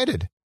really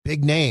excited.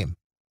 Big name.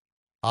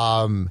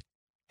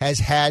 Has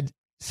had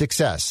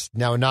success.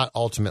 Now, not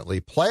ultimately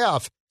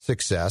playoff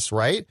success,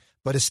 right?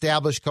 But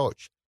established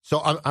coach. So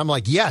I'm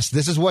like, yes,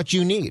 this is what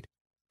you need.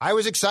 I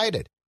was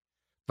excited.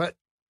 But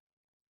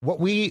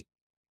what we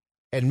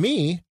and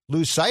me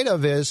lose sight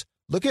of is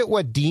look at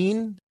what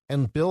Dean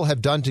and Bill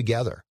have done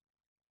together.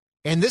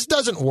 And this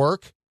doesn't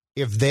work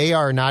if they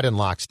are not in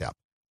lockstep.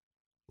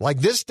 Like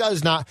this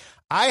does not.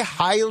 I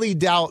highly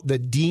doubt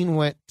that Dean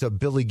went to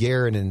Billy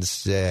Guerin and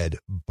said,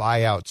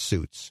 buy out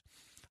Suits.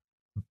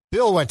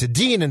 Bill went to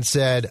Dean and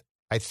said,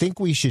 I think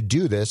we should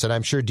do this. And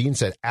I'm sure Dean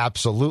said,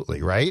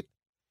 absolutely, right?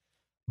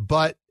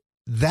 But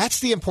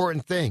that's the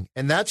important thing.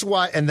 And that's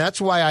why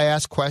I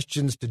ask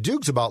questions to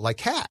Dukes about like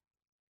Cat.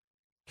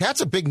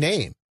 Cat's a big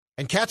name,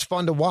 and Cat's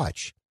fun to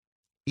watch.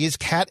 Is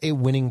Cat a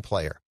winning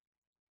player?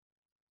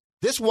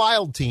 This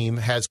Wild team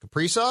has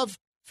Kaprizov,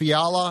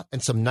 Fiala,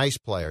 and some nice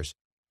players.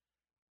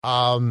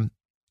 But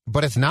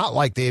it's not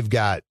like they've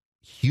got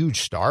huge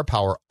star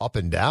power up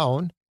and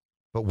down.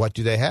 But what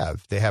do they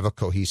have? They have a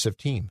cohesive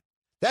team.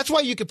 That's why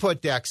you could put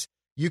Dex.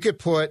 You could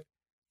put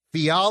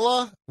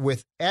Fiala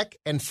with Ek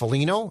and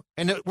Foligno,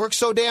 and it works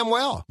so damn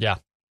well. Yeah.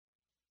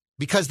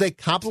 Because they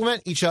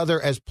complement each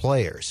other as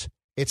players.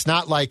 It's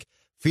not like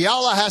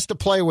Fiala has to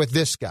play with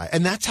this guy.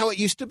 And that's how it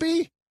used to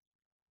be.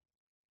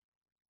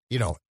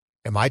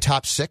 Am I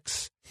top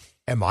 6?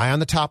 Am I on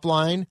the top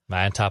line? Am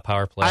I on top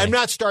power play? I'm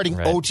not starting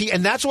OT,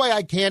 and that's why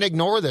I can't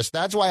ignore this.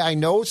 That's why I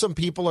know some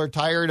people are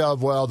tired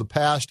of, the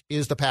past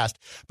is the past.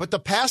 But the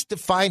past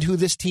defined who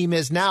this team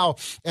is now,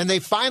 and they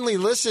finally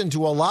listened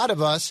to a lot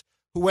of us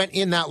who went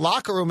in that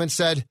locker room and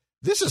said,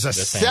 this is a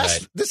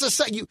cess. This is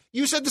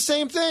you said the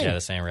same thing. Yeah,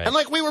 the same right. And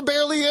like we were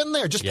barely in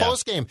there, just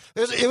post game.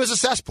 It was a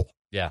cesspool.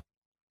 Yeah.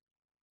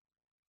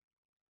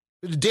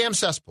 It was a damn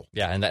cesspool.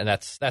 Yeah, and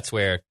that's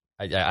where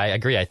I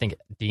agree. I think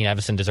Dean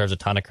Evason deserves a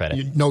ton of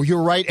credit.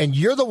 You're right. And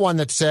you're the one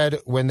that said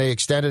when they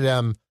extended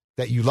him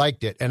that you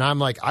liked it. And I'm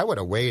like, I would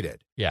have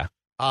waited. Yeah.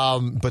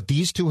 But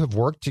these two have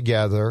worked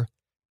together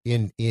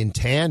in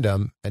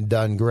tandem and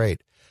done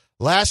great.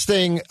 Last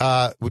thing,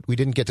 we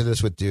didn't get to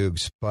this with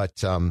Dukes,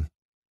 but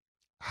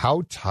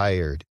how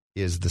tired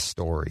is the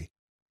story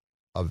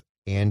of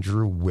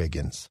Andrew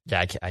Wiggins?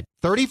 Yeah,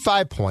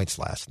 35 points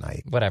last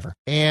night. Whatever.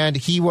 And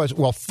he was,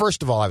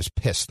 first of all, I was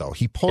pissed, though.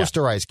 He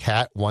posterized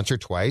Cat once or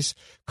twice.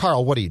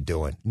 Carl, what are you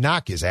doing?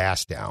 Knock his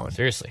ass down.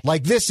 Seriously.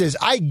 Like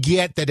I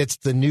get that it's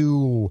the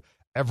new,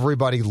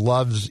 everybody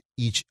loves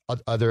each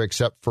other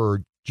except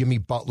for Jimmy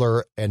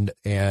Butler and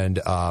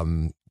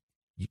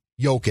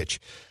Jokic.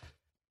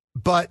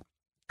 But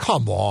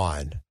come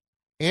on.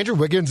 Andrew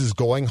Wiggins is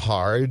going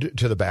hard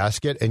to the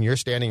basket, and you're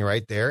standing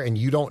right there, and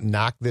you don't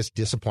knock this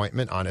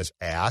disappointment on his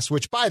ass,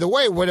 which, by the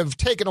way, would have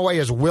taken away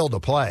his will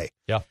to play.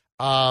 Yeah.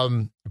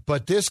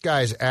 But this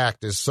guy's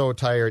act is so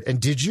tired.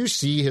 And did you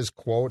see his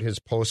quote, his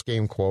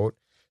post-game quote?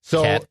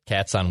 So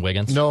Cats on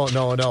Wiggins? No.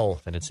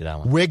 I didn't see that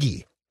one.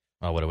 Wiggy.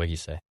 Oh, what did Wiggy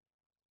say?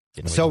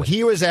 So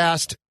he was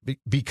asked,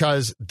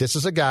 because this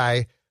is a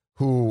guy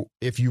who,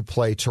 if you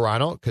play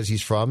Toronto, because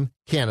he's from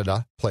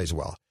Canada, plays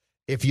well.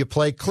 If you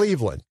play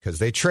Cleveland, because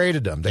they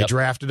traded him, they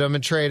drafted him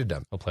and traded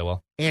him. He'll play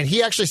well. And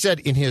he actually said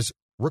in his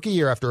rookie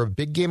year, after a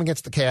big game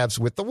against the Cavs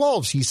with the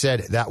Wolves, he said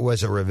that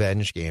was a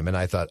revenge game. And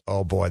I thought,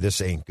 oh boy, this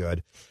ain't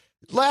good.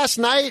 Last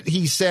night,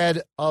 he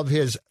said of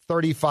his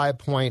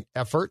 35-point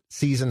effort,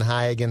 season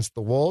high against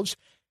the Wolves,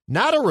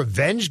 not a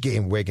revenge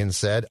game, Wiggins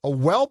said, a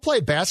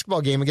well-played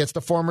basketball game against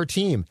a former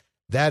team.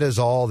 That is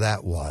all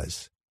that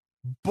was.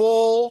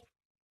 Bull.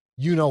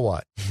 You know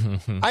what?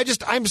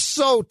 I'm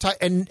so tired.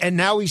 And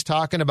now he's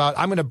talking about,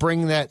 I'm going to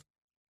bring that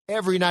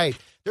every night.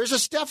 There's a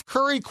Steph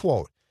Curry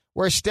quote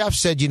where Steph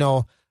said,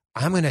 I'm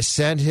going to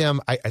send him,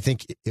 I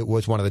think it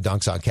was one of the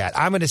dunks on Cat.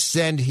 I'm going to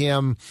send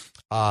him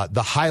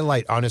the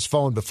highlight on his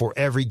phone before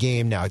every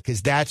game now,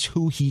 because that's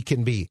who he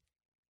can be.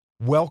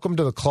 Welcome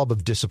to the club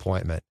of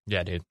disappointment.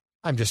 Yeah, dude.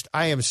 It's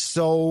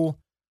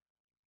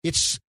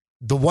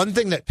the one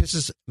thing that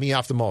pisses me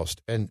off the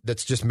most, and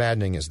that's just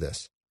maddening, is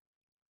this.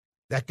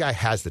 That guy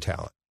has the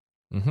talent.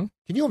 Mm-hmm.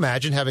 Can you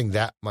imagine having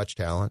that much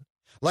talent?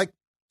 Like,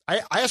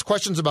 I ask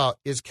questions about,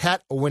 is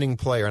Cat a winning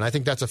player? And I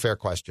think that's a fair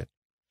question.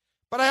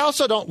 But I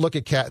also don't look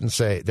at Cat and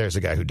say, there's a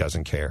guy who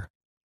doesn't care.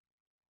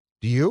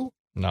 Do you?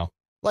 No.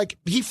 Like,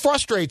 he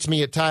frustrates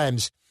me at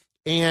times,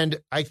 and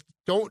I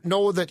don't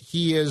know that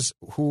he is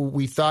who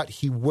we thought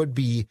he would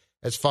be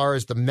as far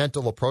as the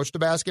mental approach to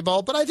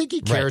basketball, but I think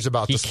he cares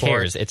about the sport. He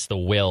cares. It's the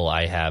will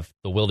I have,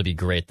 the will to be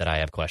great that I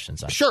have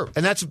questions on. Sure,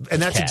 and that's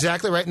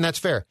exactly right, and that's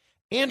fair.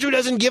 Andrew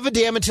doesn't give a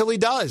damn until he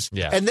does.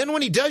 Yeah. And then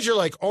when he does, you're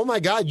like, oh my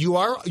God, you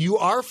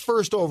are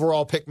first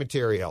overall pick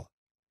material.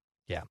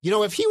 Yeah.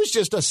 If he was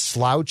just a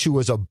slouch who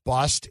was a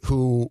bust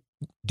who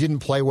didn't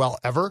play well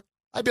ever,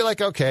 I'd be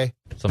like, okay.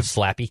 Some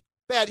slappy.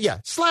 Bad, yeah,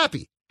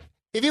 slappy.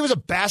 If he was a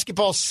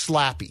basketball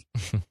slappy,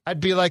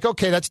 I'd be like,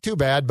 okay, that's too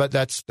bad, but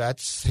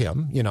that's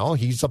him.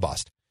 He's a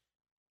bust.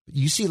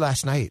 You see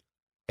last night,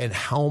 and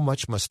how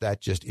much must that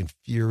just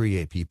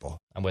infuriate people?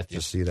 I'm with you.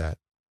 Just see that.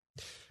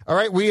 All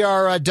right, we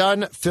are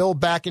done. Phil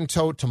back in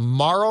tow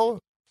tomorrow.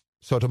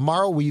 So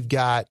tomorrow we've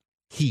got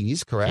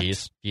Keys, correct?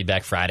 Keys.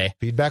 Feedback Friday.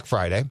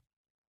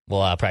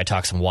 We'll probably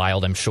talk some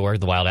Wild, I'm sure.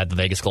 The Wild at the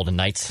Vegas Golden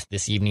Knights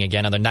this evening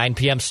again. Another 9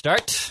 p.m.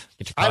 start.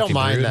 I don't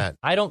mind that.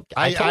 I don't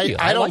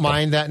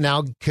mind that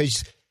now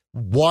because,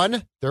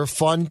 one, they're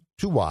fun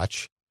to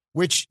watch,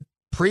 which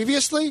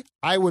previously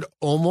I would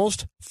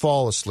almost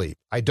fall asleep.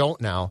 I don't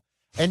now.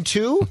 And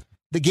two,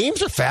 the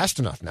games are fast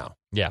enough now.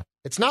 Yeah.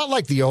 It's not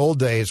like the old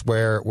days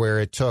where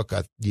it took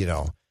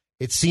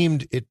it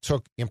seemed it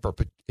took in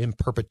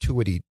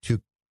perpetuity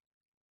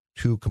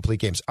to complete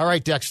games. All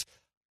right, Dex,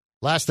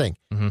 last thing.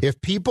 Mm-hmm. If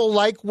people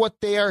like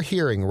what they are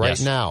hearing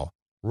right now,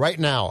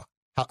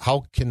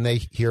 how can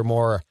they hear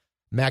more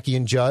Mackey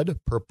and Judd,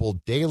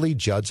 Purple Daily,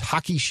 Judd's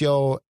Hockey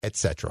Show,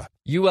 etc.?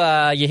 You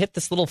hit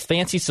this little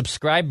fancy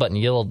subscribe button.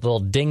 You get a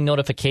little ding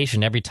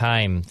notification every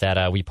time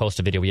that we post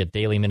a video. We have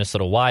daily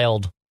Minnesota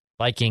Wild,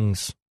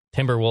 Vikings,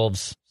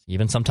 Timberwolves,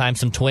 even sometimes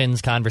some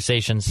Twins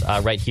conversations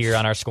right here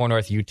on our Score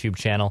North YouTube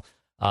channel.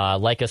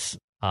 Like us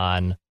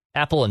on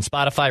Apple and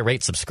Spotify.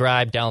 Rate,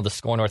 subscribe, download the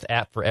Score North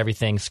app for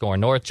everything Score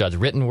North, Judd's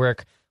written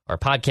work, our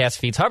podcast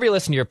feeds, however you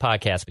listen to your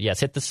podcast. But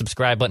yes, hit the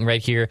subscribe button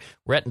right here.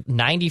 We're at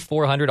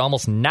 9,400,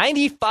 almost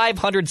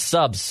 9,500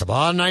 subs. Come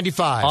on,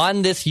 95.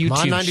 On this YouTube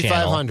channel.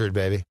 9,500,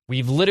 baby.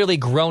 We've literally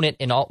grown it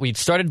we've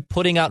started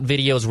putting out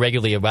videos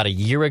regularly about a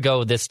year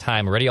ago this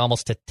time, already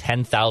almost to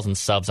 10,000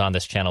 subs on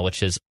this channel,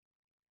 which is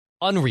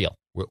unreal.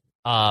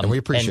 And we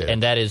appreciate it.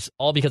 And that is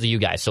all because of you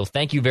guys. So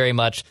thank you very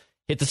much.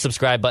 Hit the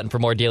subscribe button for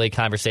more daily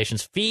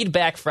conversations.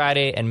 Feedback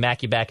Friday and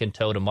Mackey back in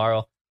tow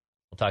tomorrow.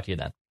 We'll talk to you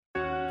then.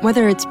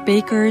 Whether it's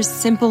Baker's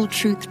Simple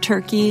Truth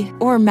Turkey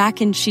or mac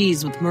and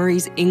cheese with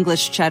Murray's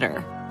English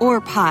Cheddar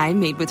or pie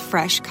made with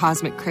fresh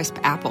Cosmic Crisp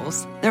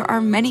apples, there are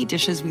many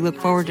dishes we look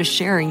forward to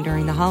sharing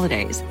during the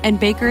holidays. And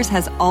Baker's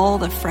has all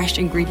the fresh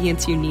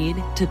ingredients you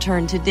need to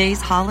turn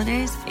today's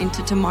holidays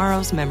into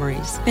tomorrow's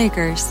memories.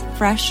 Baker's,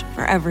 fresh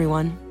for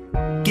everyone.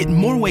 Get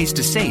more ways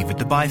to save at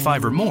the Buy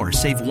 5 or More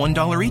Save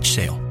 $1 each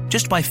sale.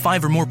 Just buy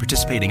 5 or more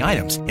participating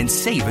items and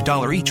save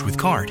 $1 each with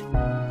card.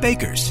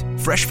 Baker's,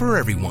 fresh for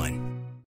everyone.